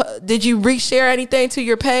reshare anything to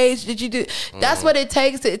your page? Did you do? That's what it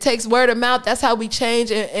takes. It takes word of mouth. That's how we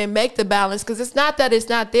change and make the balance. Because it's not that it's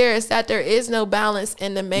not there. It's that there is no balance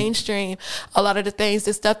in the mainstream. A lot of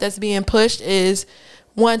the stuff that's being pushed is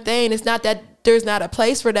one thing. It's not that there's not a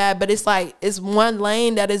place for that, but it's like, it's one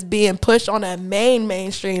lane that is being pushed on a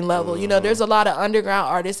mainstream level. You know, there's a lot of underground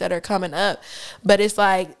artists that are coming up, but it's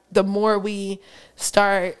like, the more we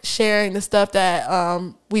start sharing the stuff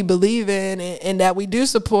that we believe in and that we do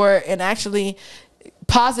support, and actually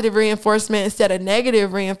positive reinforcement instead of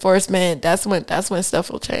negative reinforcement, that's when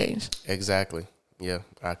stuff will change. Exactly. Yeah,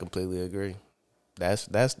 I completely agree. That's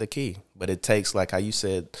the key. But it takes, like how you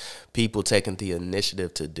said, people taking the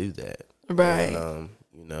initiative to do that. Right. And,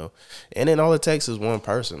 you know, and then all it takes is one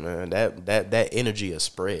person, man. That energy is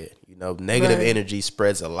spread. You know, negative energy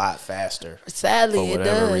spreads a lot faster. Sadly, for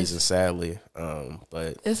whatever it does. reason. Sadly,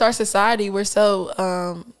 but it's our society. We're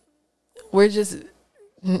so we're just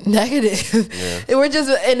negative. Yeah. We're just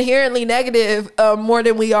inherently negative more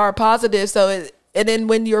than we are positive. So, and then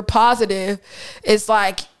when you're positive, it's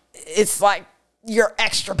like you're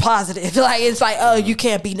extra positive. Like, it's like, oh, you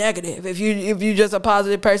can't be negative. If you just a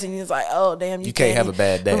positive person, it's like, oh, damn, you can't have a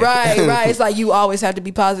bad day. Right. It's like, you always have to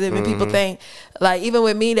be positive. And people think, like, even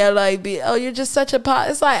with me, they're like, oh, you're just such a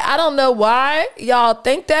it's like, I don't know why y'all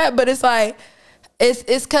think that, but it's like,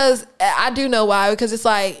 it's because I do know why, because it's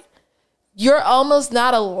like, you're almost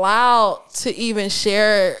not allowed to even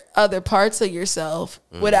share other parts of yourself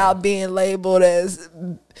without being labeled as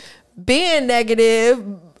being negative.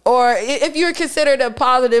 Or if you're considered a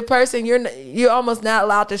positive person, you're almost not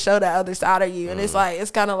allowed to show that other side of you. And it's like, it's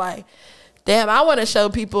kind of like, damn, I want to show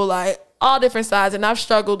people like all different sides. And I've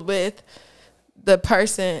struggled with the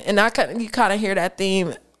person, and you kind of hear that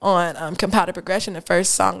theme on Compatible Progression, the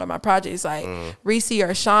first song on my project. It's like Reese or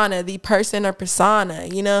Shauna, the person or persona,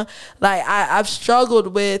 you know? Like, I've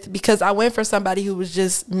struggled with, because I went for somebody who was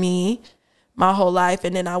just me my whole life,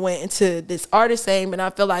 and then I went into this artist name, and I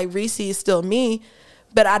feel like Reese is still me,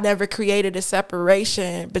 but I never created a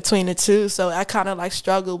separation between the two. So I kind of like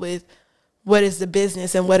struggle with what is the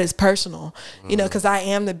business and what is personal, you know, because I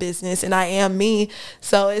am the business and I am me.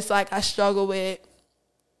 So it's like, I struggle with,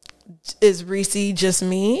 is Reese just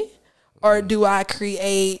me? Or do I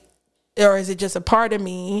create, or is it just a part of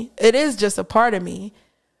me? It is just a part of me.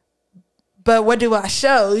 But what do I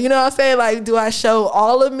show? You know what I'm saying? Like, do I show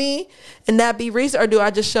all of me and that be Reese? Or do I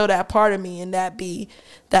just show that part of me and that be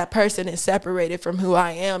that person is separated from who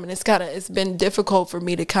I am? And it's been difficult for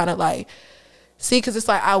me to kind of like see, because it's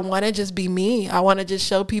like, I want to just be me. I want to just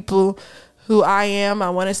show people who I am. I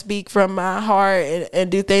want to speak from my heart and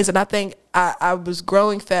do things. And I think I was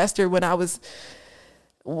growing faster when I was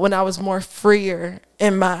more freer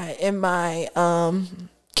in my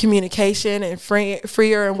communication and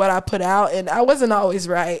freer in what I put out. And I wasn't always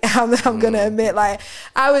right. I'm gonna admit, like,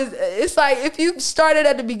 it's like, if you started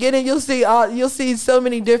at the beginning, you'll see so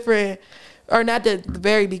many different, or not the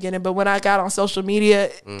very beginning, but when I got on social media,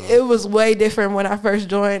 it was way different when I first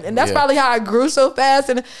joined. And that's probably how I grew so fast.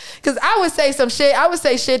 And because I would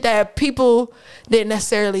say shit that people didn't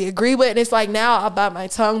necessarily agree with. And it's like, now I bite my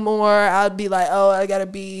tongue more. I'd be like, oh, I gotta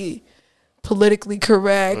be politically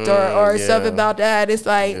correct or stuff about that. It's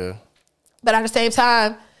like, But at the same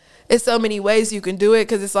time, it's so many ways you can do it,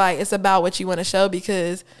 because it's like, it's about what you want to show,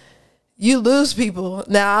 because you lose people.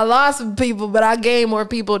 Now, I lost people, but I gained more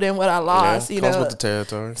people than what I lost. Yeah, you comes know, with the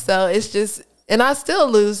territory. So it's just, and I still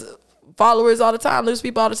lose followers all the time, lose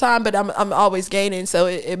people all the time, but I'm always gaining, so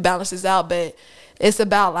it balances out. But it's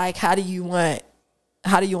about like, how do you want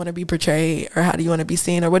to be portrayed, or how do you want to be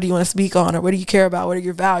seen, or what do you want to speak on, or what do you care about, what are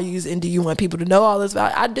your values, and do you want people to know all this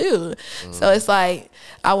value? I do. So it's like,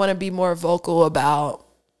 I want to be more vocal about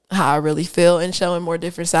how I really feel, and showing more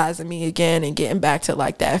different sides of me again, and getting back to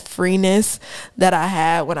like that freeness that I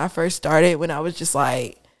had when I first started, when I was just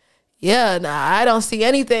like, yeah, nah, I don't see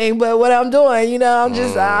anything but what I'm doing. You know, I'm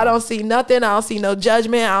just, I don't see nothing. I don't see no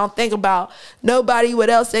judgment. I don't think about nobody, what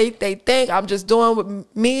else they think. I'm just doing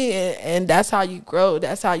with me. And that's how you grow.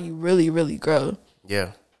 That's how you really, really grow.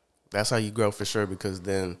 Yeah, that's how you grow for sure. Because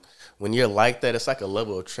then when you're like that, it's like a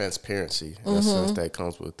level of transparency in a sense that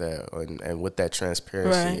comes with that. And with that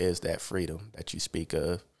transparency is that freedom that you speak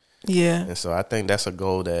of. Yeah. And so I think that's a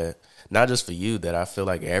goal that, not just for you, that I feel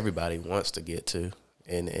like everybody wants to get to.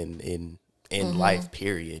 In life,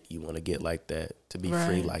 period, you want to get like that, to be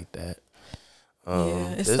free like that. Yeah,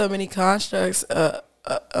 it's so many constructs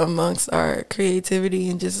amongst our creativity,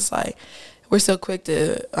 and just, it's like, we're so quick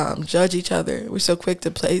to judge each other. We're so quick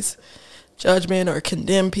to place judgment or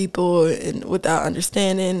condemn people, and without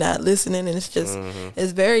understanding, not listening, and it's just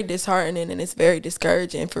it's very disheartening, and it's very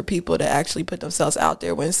discouraging for people to actually put themselves out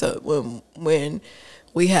there when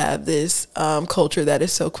we have this culture that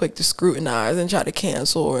is so quick to scrutinize and try to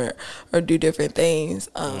cancel or do different things.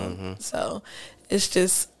 So it's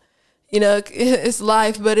just, you know, it's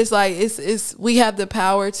life, but it's like, it's we have the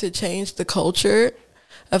power to change the culture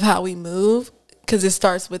of how we move, because it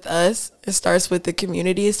starts with us. It starts with the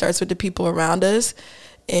community. It starts with the people around us.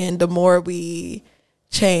 And the more we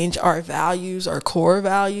change our values, our core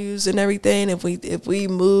values and everything, if we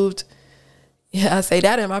moved. Yeah, I say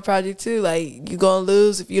that in my project too. Like, you're going to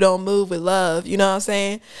lose if you don't move with love. You know what I'm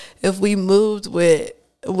saying? If we moved with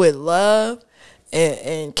love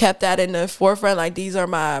and kept that in the forefront, like, these are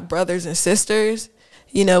my brothers and sisters,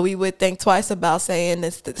 you know, we would think twice about saying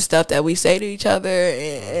the stuff that we say to each other.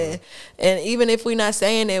 And even if we're not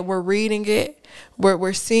saying it, we're reading it.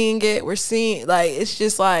 We're seeing it. We're seeing, like, it's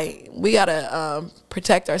just like, we got to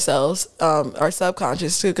protect ourselves, our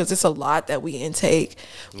subconscious too, because it's a lot that we intake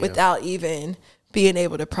without even being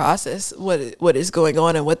able to process what is going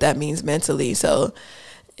on and what that means mentally. So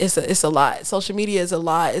it's a lot. Social media is a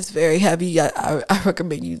lot. It's very heavy. I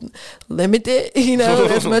recommend you limit it, you know,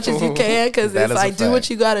 as much as you can, because it's like, do what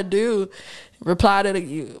you got to do. Reply to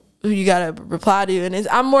who you got to reply to. And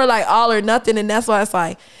I'm more like all or nothing, and that's why it's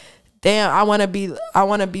like, damn, I want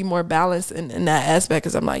to be more balanced in that aspect,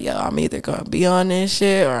 because I'm like, yo, I'm either going to be on this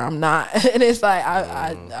shit or I'm not. And it's like,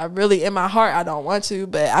 I really, in my heart, I don't want to,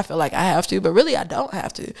 but I feel like I have to, but really I don't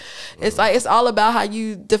have to. It's like, it's all about how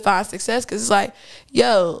you define success, because it's like,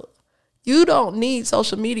 yo, you don't need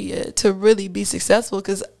social media to really be successful,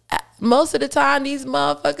 because most of the time these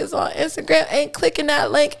motherfuckers on Instagram ain't clicking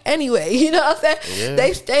that link anyway. You know what I'm saying? Yeah.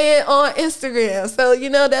 They staying on Instagram, so you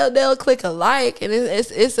know they'll click a like, and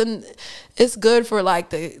it's good for like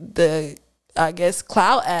the I guess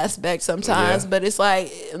clout aspect sometimes. But it's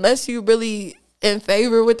like, unless you really in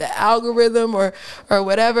favor with the algorithm or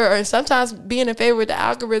whatever, or sometimes being in favor with the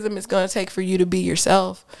algorithm is going to take for you to be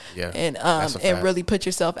yourself, and really put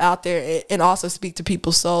yourself out there, and also speak to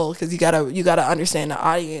people's soul, because you gotta understand the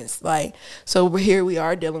audience. Like, so we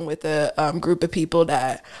are dealing with a group of people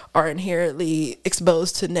that are inherently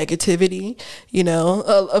exposed to negativity, you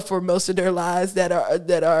know, for most of their lives, that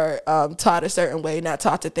are taught a certain way, not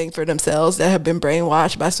taught to think for themselves, that have been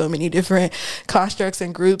brainwashed by so many different constructs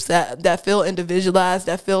and groups that feel individualized,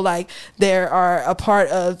 that feel like they are a part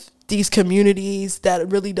of these communities that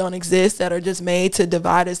really don't exist, that are just made to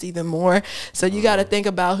divide us even more. So you got to think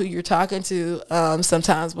about who you're talking to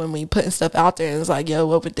sometimes when we putting stuff out there, and it's like, yo,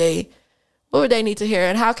 what would they need to hear,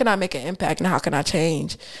 and how can I make an impact, and how can I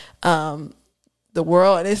change the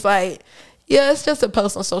world? And it's like, yeah, it's just a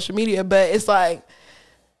post on social media, but it's like,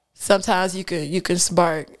 sometimes you can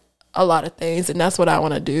spark a lot of things, and that's what I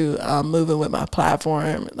want to do, moving with my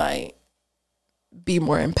platform, like, be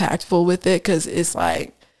more impactful with it, because it's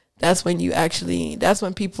like, that's when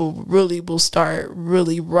people really will start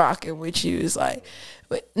really rocking with you. It's like,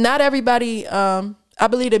 not everybody, I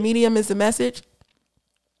believe the medium is the message.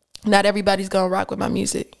 Not everybody's gonna rock with my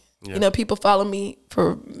music. Yeah. You know, people follow me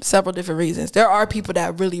for several different reasons. There are people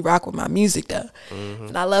that really rock with my music though,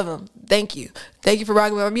 and I love them. Thank you for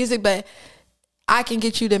rocking with my music, but I can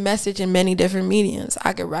get you the message in many different mediums.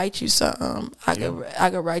 I could write you something. I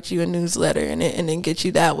could write you a newsletter and then get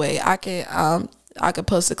you that way. I could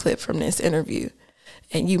post a clip from this interview,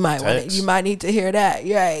 and you might need to hear that.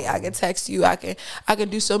 Right? I can text you. I can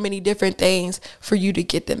do so many different things for you to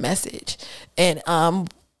get the message. And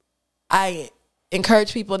I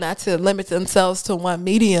encourage people not to limit themselves to one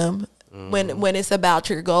medium. When it's about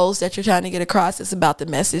your goals that you're trying to get across, it's about the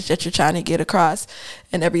message that you're trying to get across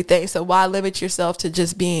and everything. So why limit yourself to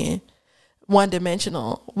just being one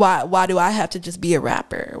dimensional? Why do I have to just be a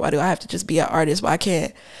rapper? Why do I have to just be an artist? Why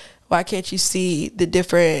can't you see the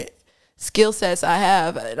different skill sets I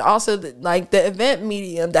have? And also the event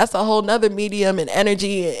medium, that's a whole nother medium, and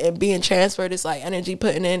energy and being transferred. It's like energy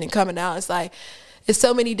putting in and coming out. It's like, it's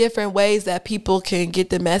so many different ways that people can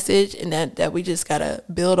get the message, and that we just gotta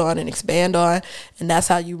build on and expand on. And that's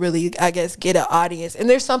how you really, I guess, get an audience. And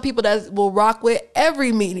there's some people that will rock with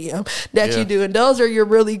every medium that you do, and those are your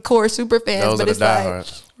really core super fans. Those but are it's the like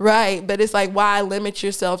diehards. right, but it's like, why limit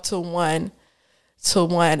yourself to one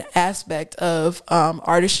aspect of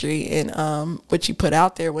artistry and what you put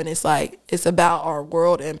out there, when it's like, it's about our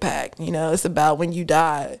world impact. You know, it's about when you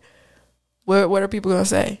die, what are people gonna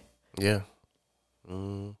say? Yeah.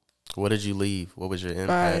 What did you leave? What was your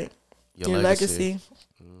impact? Right. Your legacy.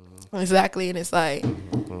 Exactly. And it's like,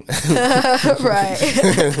 right.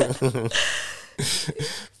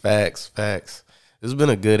 Facts. This has been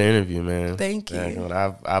a good interview, man. Thank you.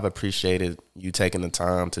 I've appreciated you taking the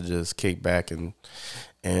time to just kick back and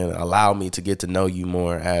allow me to get to know you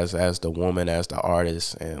more as the woman, as the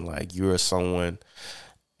artist. And like, you're someone,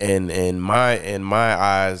 and in my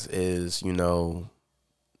eyes is, you know,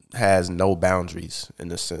 has no boundaries in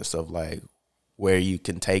the sense of like where you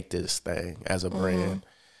can take this thing as a brand.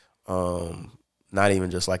 Not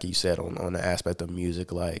even just like you said on the aspect of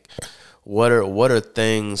music. Like, what are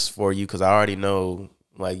things for you? Because I already know,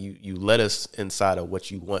 like, you let us inside of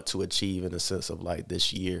what you want to achieve in the sense of like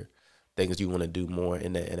this year, things you want to do more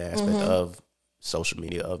in the aspect of social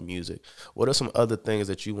media, of music. What are some other things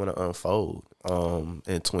that you want to unfold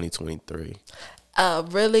in 2023?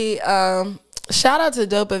 Shout out to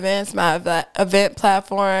Dope Events, my event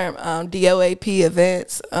platform, DOAP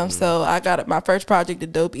Events. So I got my first project, the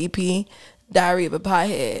Dope EP, Diary of a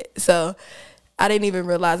Piehead. So I didn't even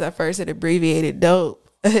realize at first it abbreviated Dope.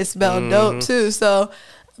 It spelled Dope too. So,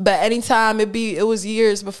 but anytime it was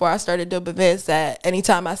years before I started Dope Events that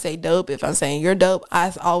anytime I say dope, if I'm saying you're dope,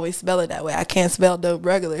 I always spell it that way. I can't spell dope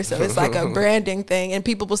regular. So it's like a branding thing. And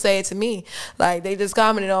people will say it to me. Like, they just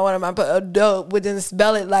commented on one of my dope, but then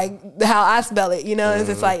spell it like how I spell it, you know? It's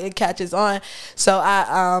just like it catches on. So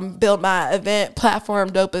I built my event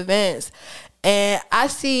platform, Dope Events. And I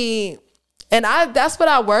see... And that's what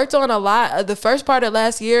I worked on a lot. The first part of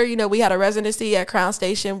last year, you know, we had a residency at Crown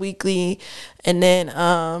Station weekly. And then,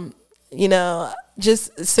 you know,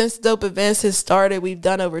 just since Dope Events has started, we've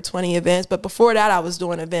done over 20 events. But before that, I was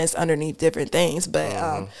doing events underneath different things.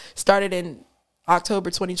 But started in October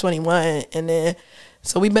 2021. And then,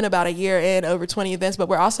 so we've been about a year in, over 20 events. But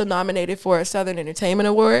we're also nominated for a Southern Entertainment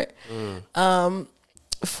Award.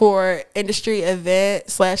 For industry event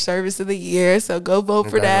 / service of the year. So go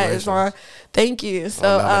vote for that. It's on. Thank you.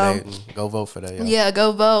 So go vote for that. Yeah,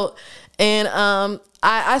 go vote. And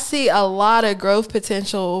I see a lot of growth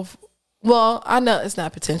potential. Well, I know it's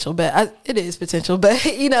not potential, but it is potential, but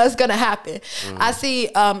you know, it's gonna happen. I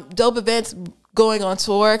see Dope Events going on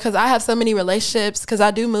tour because I have so many relationships because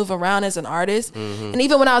I do move around as an artist. And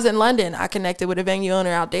even when I was in London, I connected with a venue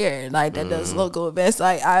owner out there like that does local events.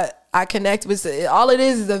 Like I connect with, all it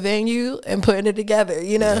is a venue and putting it together,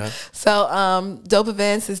 you know? So Dope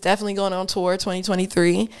Events is definitely going on tour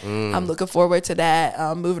 2023. I'm looking forward to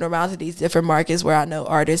that. Moving around to these different markets where I know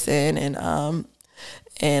artists in, and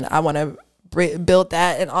I want to build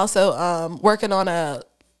that. And also working on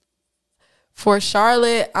for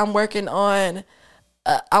Charlotte, I'm working on,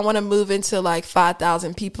 I want to move into like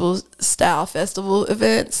 5,000 people style festival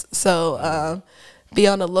events. So be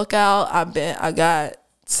on the lookout. I got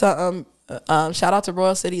some, shout out to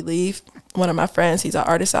Royal City Leaf, one of my friends. He's an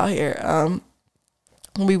artist out here.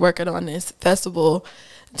 We working on this festival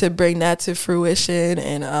to bring that to fruition.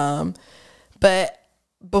 And but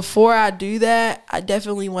before I do that, I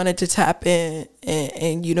definitely wanted to tap in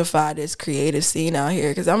and unify this creative scene out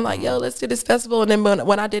here. Because I'm like, yo, let's do this festival. And then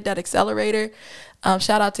when I did that accelerator,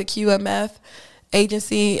 shout out to QMF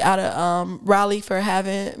agency out of Raleigh for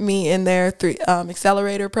having me in their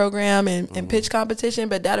accelerator program and pitch competition.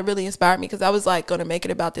 But that really inspired me because I was like going to make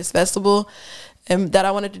it about this festival and that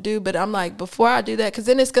I wanted to do. But I'm like, before I do that, because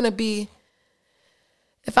then it's going to be,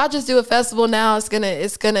 if I just do a festival now,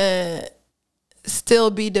 it's gonna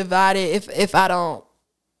still be divided if I don't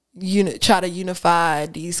try to unify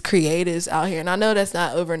these creatives out here. And I know that's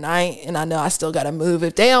not overnight, and I know I still gotta move.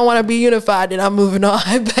 If they don't want to be unified, then I'm moving on.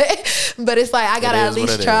 But it's like I gotta at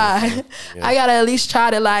least try. Yeah. I gotta at least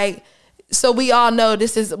try to, like, so we all know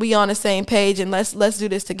we on the same page, and let's do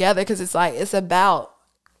this together, because it's like it's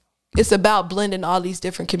about blending all these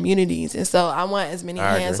different communities. And so I want as many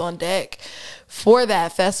hands on deck for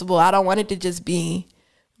that festival. I don't want it to just be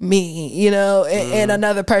me, you know, and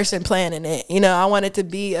another person planning it. You know, I want it to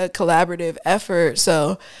be a collaborative effort.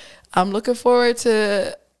 So I'm looking forward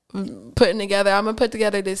to putting together. I'm gonna put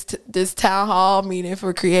together this town hall meeting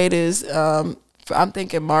for creatives. I'm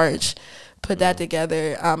thinking March. Put that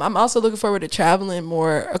together. I'm also looking forward to traveling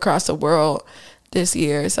more across the world this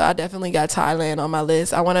year. So I definitely got Thailand on my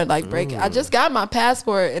list. I want to like break it. I just got my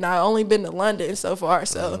passport, and I only been to London so far.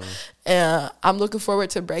 So I'm looking forward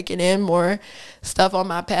to breaking in more stuff on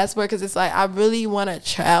my passport, because it's like I really want to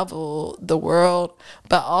travel the world,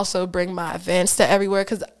 but also bring my events to everywhere,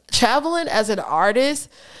 because traveling as an artist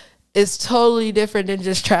is totally different than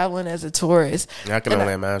just traveling as a tourist. I can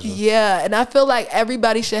only imagine. Yeah, and I feel like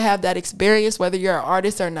everybody should have that experience, whether you're an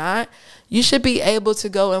artist or not. You should be able to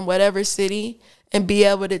go in whatever city and be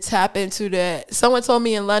able to tap into that. Someone told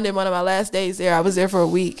me in London, one of my last days there, I was there for a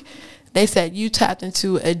week, they said, you tapped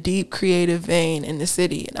into a deep creative vein in the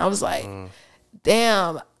city. And I was like,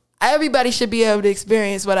 damn, everybody should be able to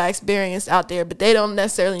experience what I experienced out there, but they don't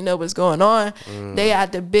necessarily know what's going on. They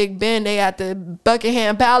at the Big Ben, they at the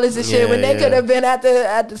Buckingham Palace and shit, when they could have been at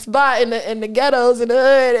the spot in the ghettos in the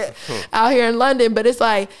hood out here in London. But it's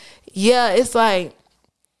like, it's like,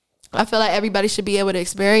 I feel like everybody should be able to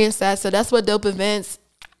experience that. So that's what Dope Events,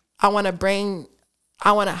 I want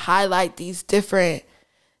to highlight these different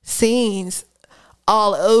scenes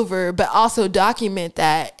all over, but also document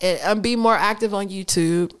that and be more active on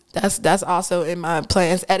YouTube. That's also in my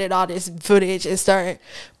plans. Edit all this footage and start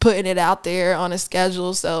putting it out there on a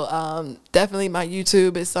schedule. So definitely my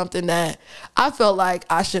YouTube is something that I felt like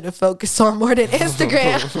I should have focused on more than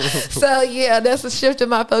Instagram. So yeah, that's a shift in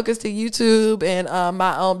my focus to YouTube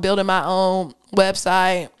and building my own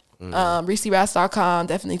website. ReeseRats.com.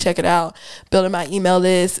 Definitely check it out. Building my email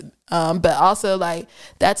list. But also like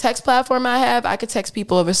that text platform I have, I could text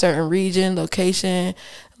people of a certain region, location,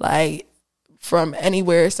 like from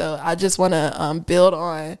anywhere. So I just want to build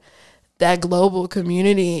on that global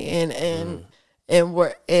community and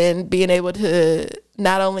being able to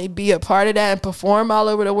not only be a part of that and perform all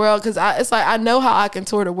over the world, because it's like I know how I can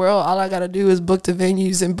tour the world. All I got to do is book the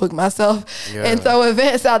venues and book myself and throw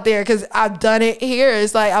events out there, because I've done it here.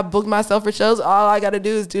 It's like I booked myself for shows. All I got to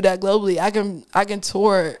do is do that globally. I can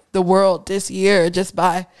tour the world this year just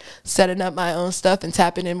by setting up my own stuff and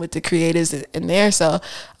tapping in with the creators in there. So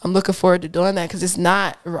I'm looking forward to doing that, because it's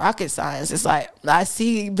not rocket science. It's like I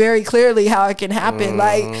see very clearly how it can happen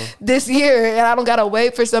like this year, and I don't got to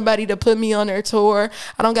wait for somebody to put me on their tour.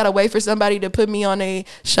 I don't got to wait for somebody to put me on their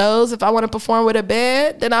shows. If I want to perform with a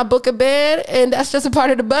band, then I book a band, and that's just a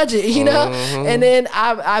part of the budget, you know? And then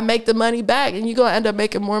I make the money back, and you're going to end up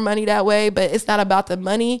making more money that way. But it's not about the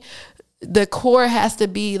money. The core has to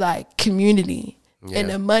be like community. And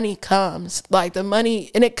the money comes. Like the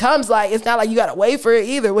money, and it comes like, it's not like you got to wait for it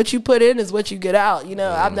either. What you put in is what you get out. You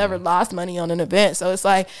know, I've never lost money on an event. So it's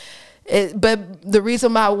like, but the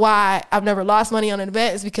reason why I've never lost money on an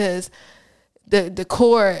event is because the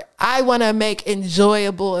core, I want to make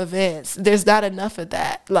enjoyable events. There's not enough of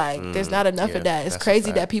that. Like, there's not enough of that. It's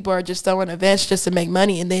crazy that people are just throwing events just to make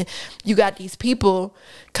money. And then you got these people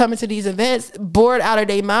coming to these events bored out of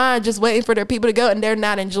their mind, just waiting for their people to go, and they're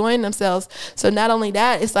not enjoying themselves. So not only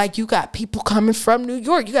that, it's like you got people coming from New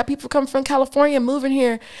York. You got people coming from California moving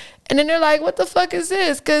here. And then they're like, what the fuck is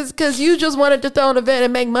this? Because you just wanted to throw an event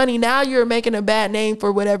and make money. Now you're making a bad name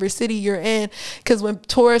for whatever city you're in. Because when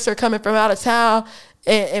tourists are coming from out of town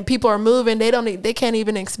and people are moving, they can't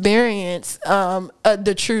even experience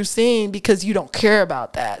the true scene because you don't care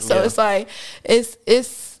about that. So it's like,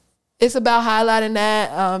 it's about highlighting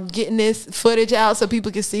that, getting this footage out so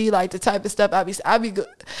people can see like the type of stuff I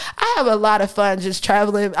have a lot of fun just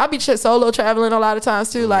traveling. I be solo traveling a lot of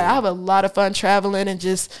times too. Like I have a lot of fun traveling and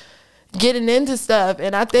just getting into stuff,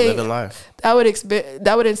 and I think living life. that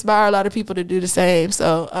would inspire a lot of people to do the same.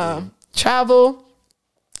 So travel,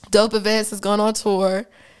 Dope Events is going on tour.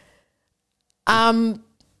 I'm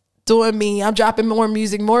doing me. I'm dropping more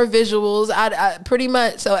music, more visuals. I pretty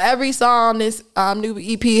much, so every song, this new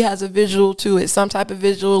EP has a visual to it, some type of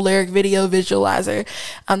visual, lyric, video, visualizer.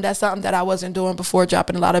 That's something that I wasn't doing before,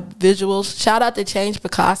 dropping a lot of visuals. Shout out to Change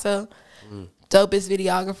Picasso, dopest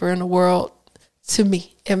videographer in the world. to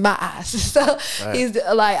me in my eyes. So he's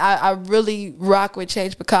like, I really rock with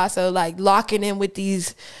Change Picasso, like locking in with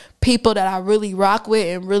these people that I really rock with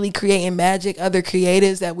and really creating magic, other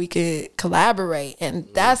creatives that we could collaborate. And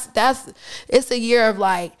that's it's a year of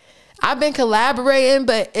like, I've been collaborating,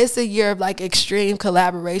 but it's a year of like extreme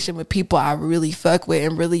collaboration with people I really fuck with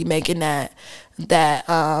and really making that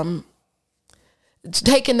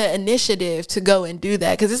taking the initiative to go and do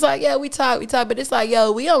that. Cause it's like, yeah, we talk, but it's like,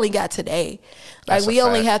 yo, we only got today. Like we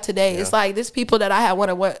only have today. Yeah. It's like there's people that I had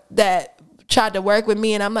that tried to work with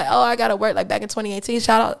me and I'm like, oh, I gotta work. Like back in 2018,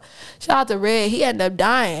 shout out to Red. He ended up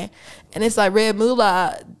dying. And it's like Red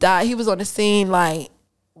Moolah died. He was on the scene like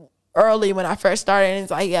early when I first started, and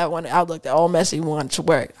it's like, yeah, I looked at old messy, wanted to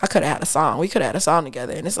work. I could have had a song. We could have had a song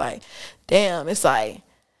together. And it's like, damn, it's like,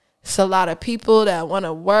 it's a lot of people that want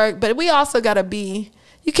to work, but we also got to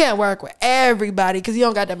you can't work with everybody because you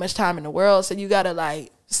don't got that much time in the world. So you got to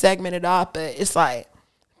like segment it off. But it's like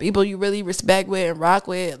people you really respect with and rock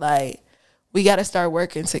with, like we got to start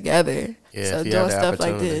working together. Yeah, so doing stuff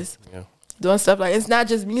like this. Yeah. Doing stuff like, it's not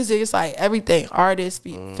just music, it's like everything, artists,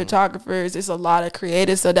 photographers, it's a lot of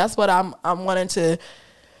creatives. So that's what I'm wanting to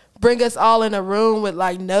bring us all in a room with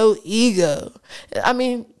like no ego. I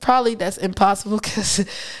mean, probably that's impossible because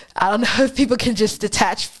I don't know if people can just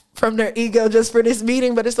detach from their ego just for this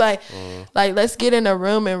meeting, but it's like let's get in a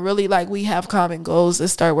room and really like we have common goals.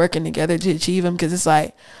 Let's start working together to achieve them. Because it's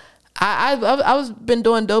like I was been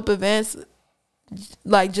doing dope events,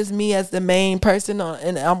 like just me as the main person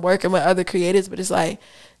and I'm working with other creators, but it's like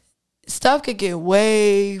stuff could get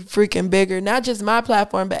way freaking bigger. Not just my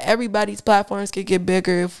platform, but everybody's platforms could get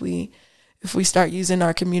bigger if we start using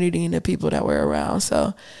our community and the people that we're around.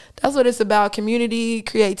 So that's what it's about: community,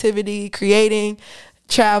 creativity, creating,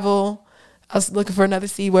 travel. I was looking for another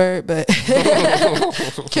C word, but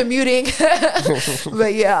commuting.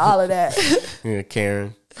 But yeah, all of that. Yeah,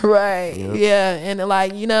 Karen. Right. Yep. Yeah, and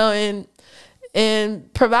like, you know,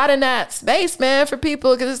 and providing that space, man, for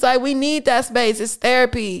people, because it's like we need that space. It's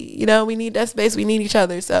therapy, you know. We need that space. We need each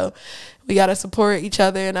other, so we gotta support each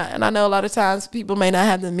other. And I know a lot of times people may not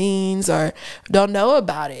have the means or don't know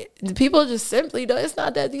about it. People just simply don't. It's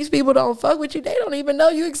not that these people don't fuck with you; they don't even know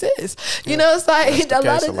you exist. You know, it's like a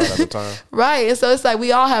lot of the time, right? And so it's like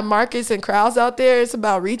we all have markets and crowds out there. It's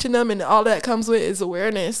about reaching them, and all that comes with is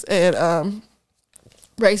awareness and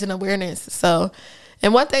raising awareness. So.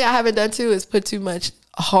 And one thing I haven't done too is put too much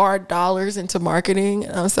hard dollars into marketing.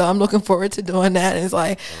 So I'm looking forward to doing that. And it's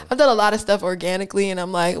like, I've done a lot of stuff organically and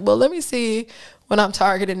I'm like, well, let me see when I'm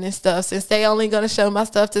targeting this stuff. Since they only going to show my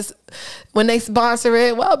stuff to when they sponsor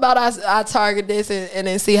it, well, about I target this and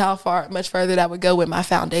then see how much further that would go with my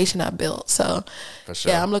foundation I built. So for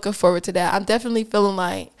sure. Yeah, I'm looking forward to that. I'm definitely feeling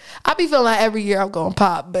like, I be feeling like every year I'm going to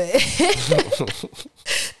pop, but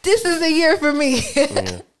this is a year for me.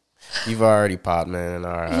 Yeah. You've already popped, man, in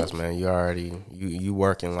our eyes, man. You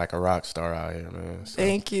working like a rock star out here, man. So,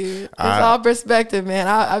 thank you. It's all perspective, man.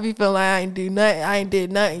 I be feeling like I ain't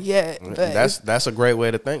did nothing yet. But that's a great way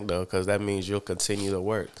to think though, because that means you'll continue to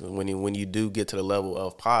work. When you do get to the level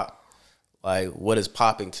of pop, like what is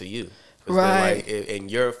popping to you? Right. Like, and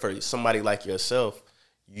you're for somebody like yourself.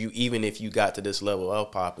 Even if you got to this level of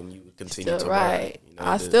pop and you would continue to right. work, you know,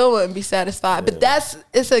 I still wouldn't be satisfied. Yeah. But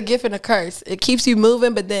it's a gift and a curse. It keeps you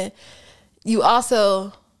moving, but then you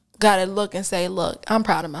also gotta look and say, look, I'm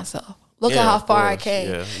proud of myself. Look at how far I came.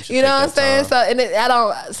 Yeah, you know what I'm saying? Time.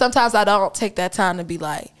 So sometimes I don't take that time to be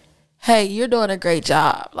like, hey, you're doing a great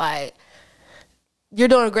job. Like, you're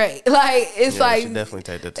doing great. Like, it's like, definitely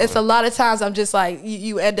take that time. It's a lot of times I'm just like,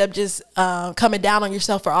 you end up just coming down on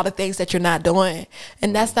yourself for all the things that you're not doing.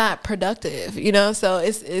 And that's not productive, you know? So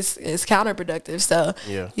it's counterproductive. So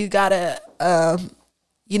you gotta,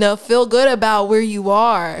 you know, feel good about where you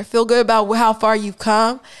are. Feel good about how far you've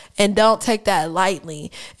come and don't take that lightly.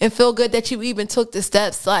 And feel good that you even took the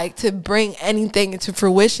steps like to bring anything into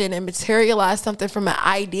fruition and materialize something from an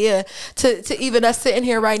idea to even us sitting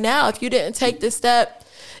here right now. If you didn't take this step,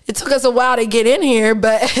 it took us a while to get in here,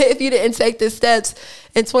 but if you didn't take the steps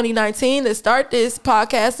in 2019 to start this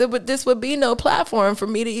podcast, this would be no platform for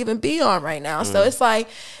me to even be on right now. So it's like,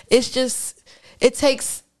 it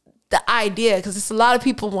takes the idea, because it's a lot of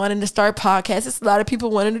people wanting to start podcasts. It's a lot of people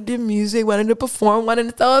wanting to do music, wanting to perform, wanting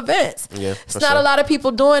to throw events. Yeah, it's not a lot of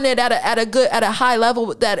people doing it at a high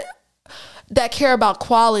level that care about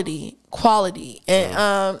quality,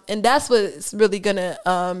 and that's what's really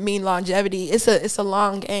gonna mean longevity. It's a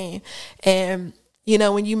long game, and You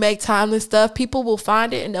know, when you make timeless stuff, people will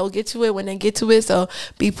find it and they'll get to it when they get to it. So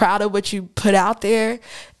be proud of what you put out there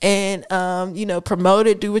and, you know, promote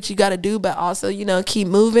it, do what you got to do, but also, you know, keep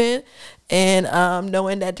moving and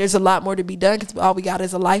knowing that there's a lot more to be done because all we got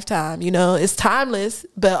is a lifetime. You know, it's timeless,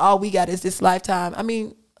 but all we got is this lifetime. I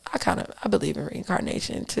mean, I believe in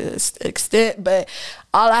reincarnation to an extent, but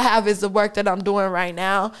all I have is the work that I'm doing right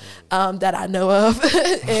now that I know of.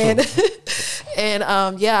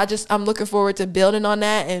 I'm looking forward to building on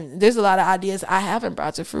that. And there's a lot of ideas I haven't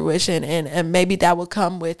brought to fruition, and maybe that will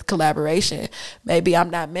come with collaboration. Maybe I'm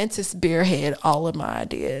not meant to spearhead all of my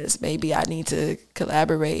ideas. Maybe I need to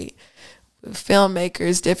collaborate with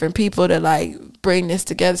filmmakers, different people to like bring this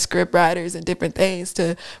together, script writers and different things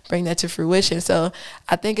to bring that to fruition. So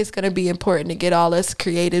I think it's going to be important to get all us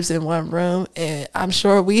creatives in one room. And I'm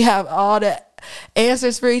sure we have all the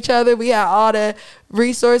answers for each other. We have all the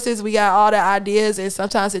resources. We got all the ideas. And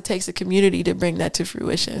sometimes it takes a community to bring that to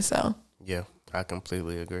fruition. So yeah, I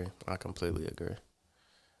completely agree.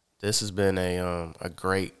 This has been a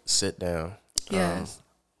great sit down. Yes.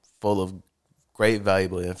 Full of great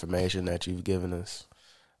valuable information that you've given us.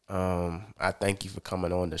 I thank you for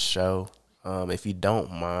coming on the show. If you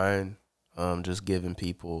don't mind, just giving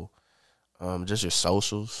people just your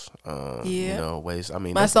socials. You know, ways. I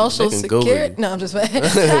mean, my social security. No, I'm just I'm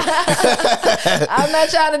not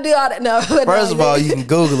trying to do all that. No. First of all, you can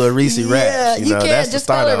Google it, Reese Raps. You know, can just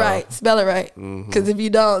spell it right. Spell it right. Because if you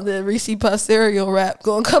don't, the Reese Puff cereal rap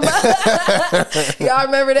gonna come out. Y'all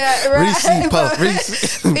remember that, right? Reese Puff,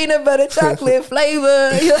 Reese peanut butter chocolate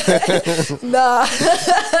flavor. Nah,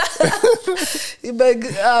 but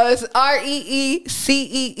it's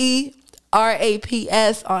REECEE.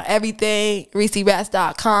 RAPS on everything,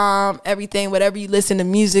 ReeseRaps.com, everything, whatever you listen to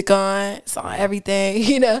music on, it's on everything,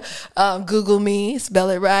 you know. Google me, spell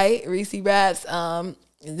it right, Reese Raps.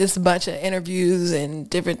 Just a bunch of interviews and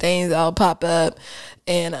different things all pop up.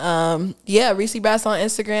 And Reese Raps on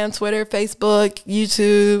Instagram, Twitter, Facebook,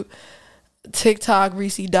 YouTube, TikTok,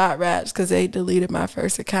 Reese.Raps, because they deleted my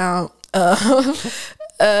first account.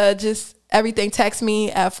 Just everything, text me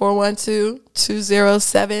at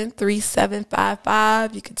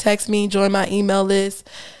 412-207-3755. You can text me, join my email list,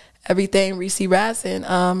 everything Reese Raps.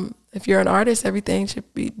 And if you're an artist, everything should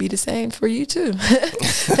be the same for you too.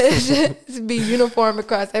 It should be uniform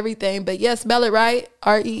across everything. But yeah, spell it right,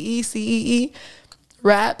 REECEE,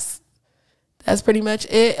 Raps. That's pretty much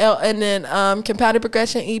it. And then Compounded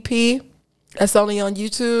Progression EP, that's only on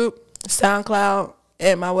YouTube, SoundCloud,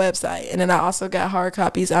 and my website. And then I also got hard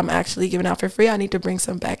copies I'm actually giving out for free. I need to bring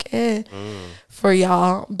some back in for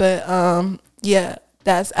y'all. But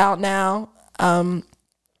that's out now.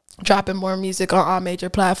 Dropping more music on all major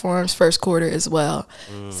platforms first quarter as well.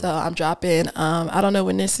 So I'm dropping, I don't know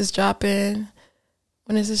when this is dropping.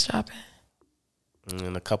 When is this dropping?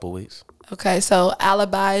 In a couple weeks. Okay, so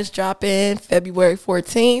Alibi is dropping February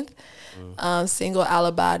 14th. Single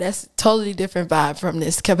Alibi, that's totally different vibe from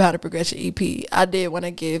this Compounded Progression EP. I did want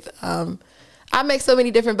to give I make so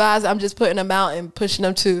many different vibes, I'm just putting them out and pushing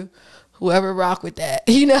them to whoever rock with that,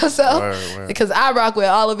 you know. So because I rock with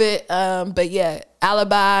all of it. But yeah,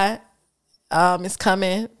 Alibi is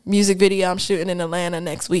coming. Music video I'm shooting in Atlanta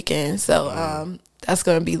next weekend, so that's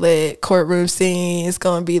gonna be lit. Courtroom scene. It's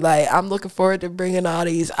gonna be like, I'm looking forward to bringing all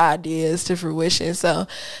these ideas to fruition. So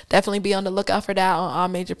definitely be on the lookout for that on all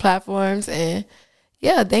major platforms. And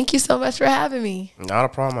yeah, thank you so much for having me. Not a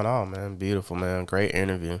problem at all, man. Beautiful, man. Great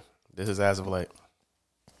interview. This is As of Late.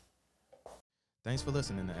 Thanks for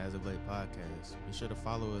listening to As of Late podcast. Be sure to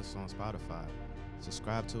follow us on Spotify.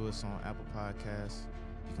 Subscribe to us on Apple Podcasts.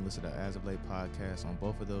 You can listen to As of Late podcast on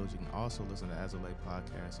both of those. You can also listen to As of Late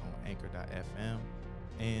podcast on Anchor.fm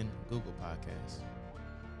and Google Podcasts.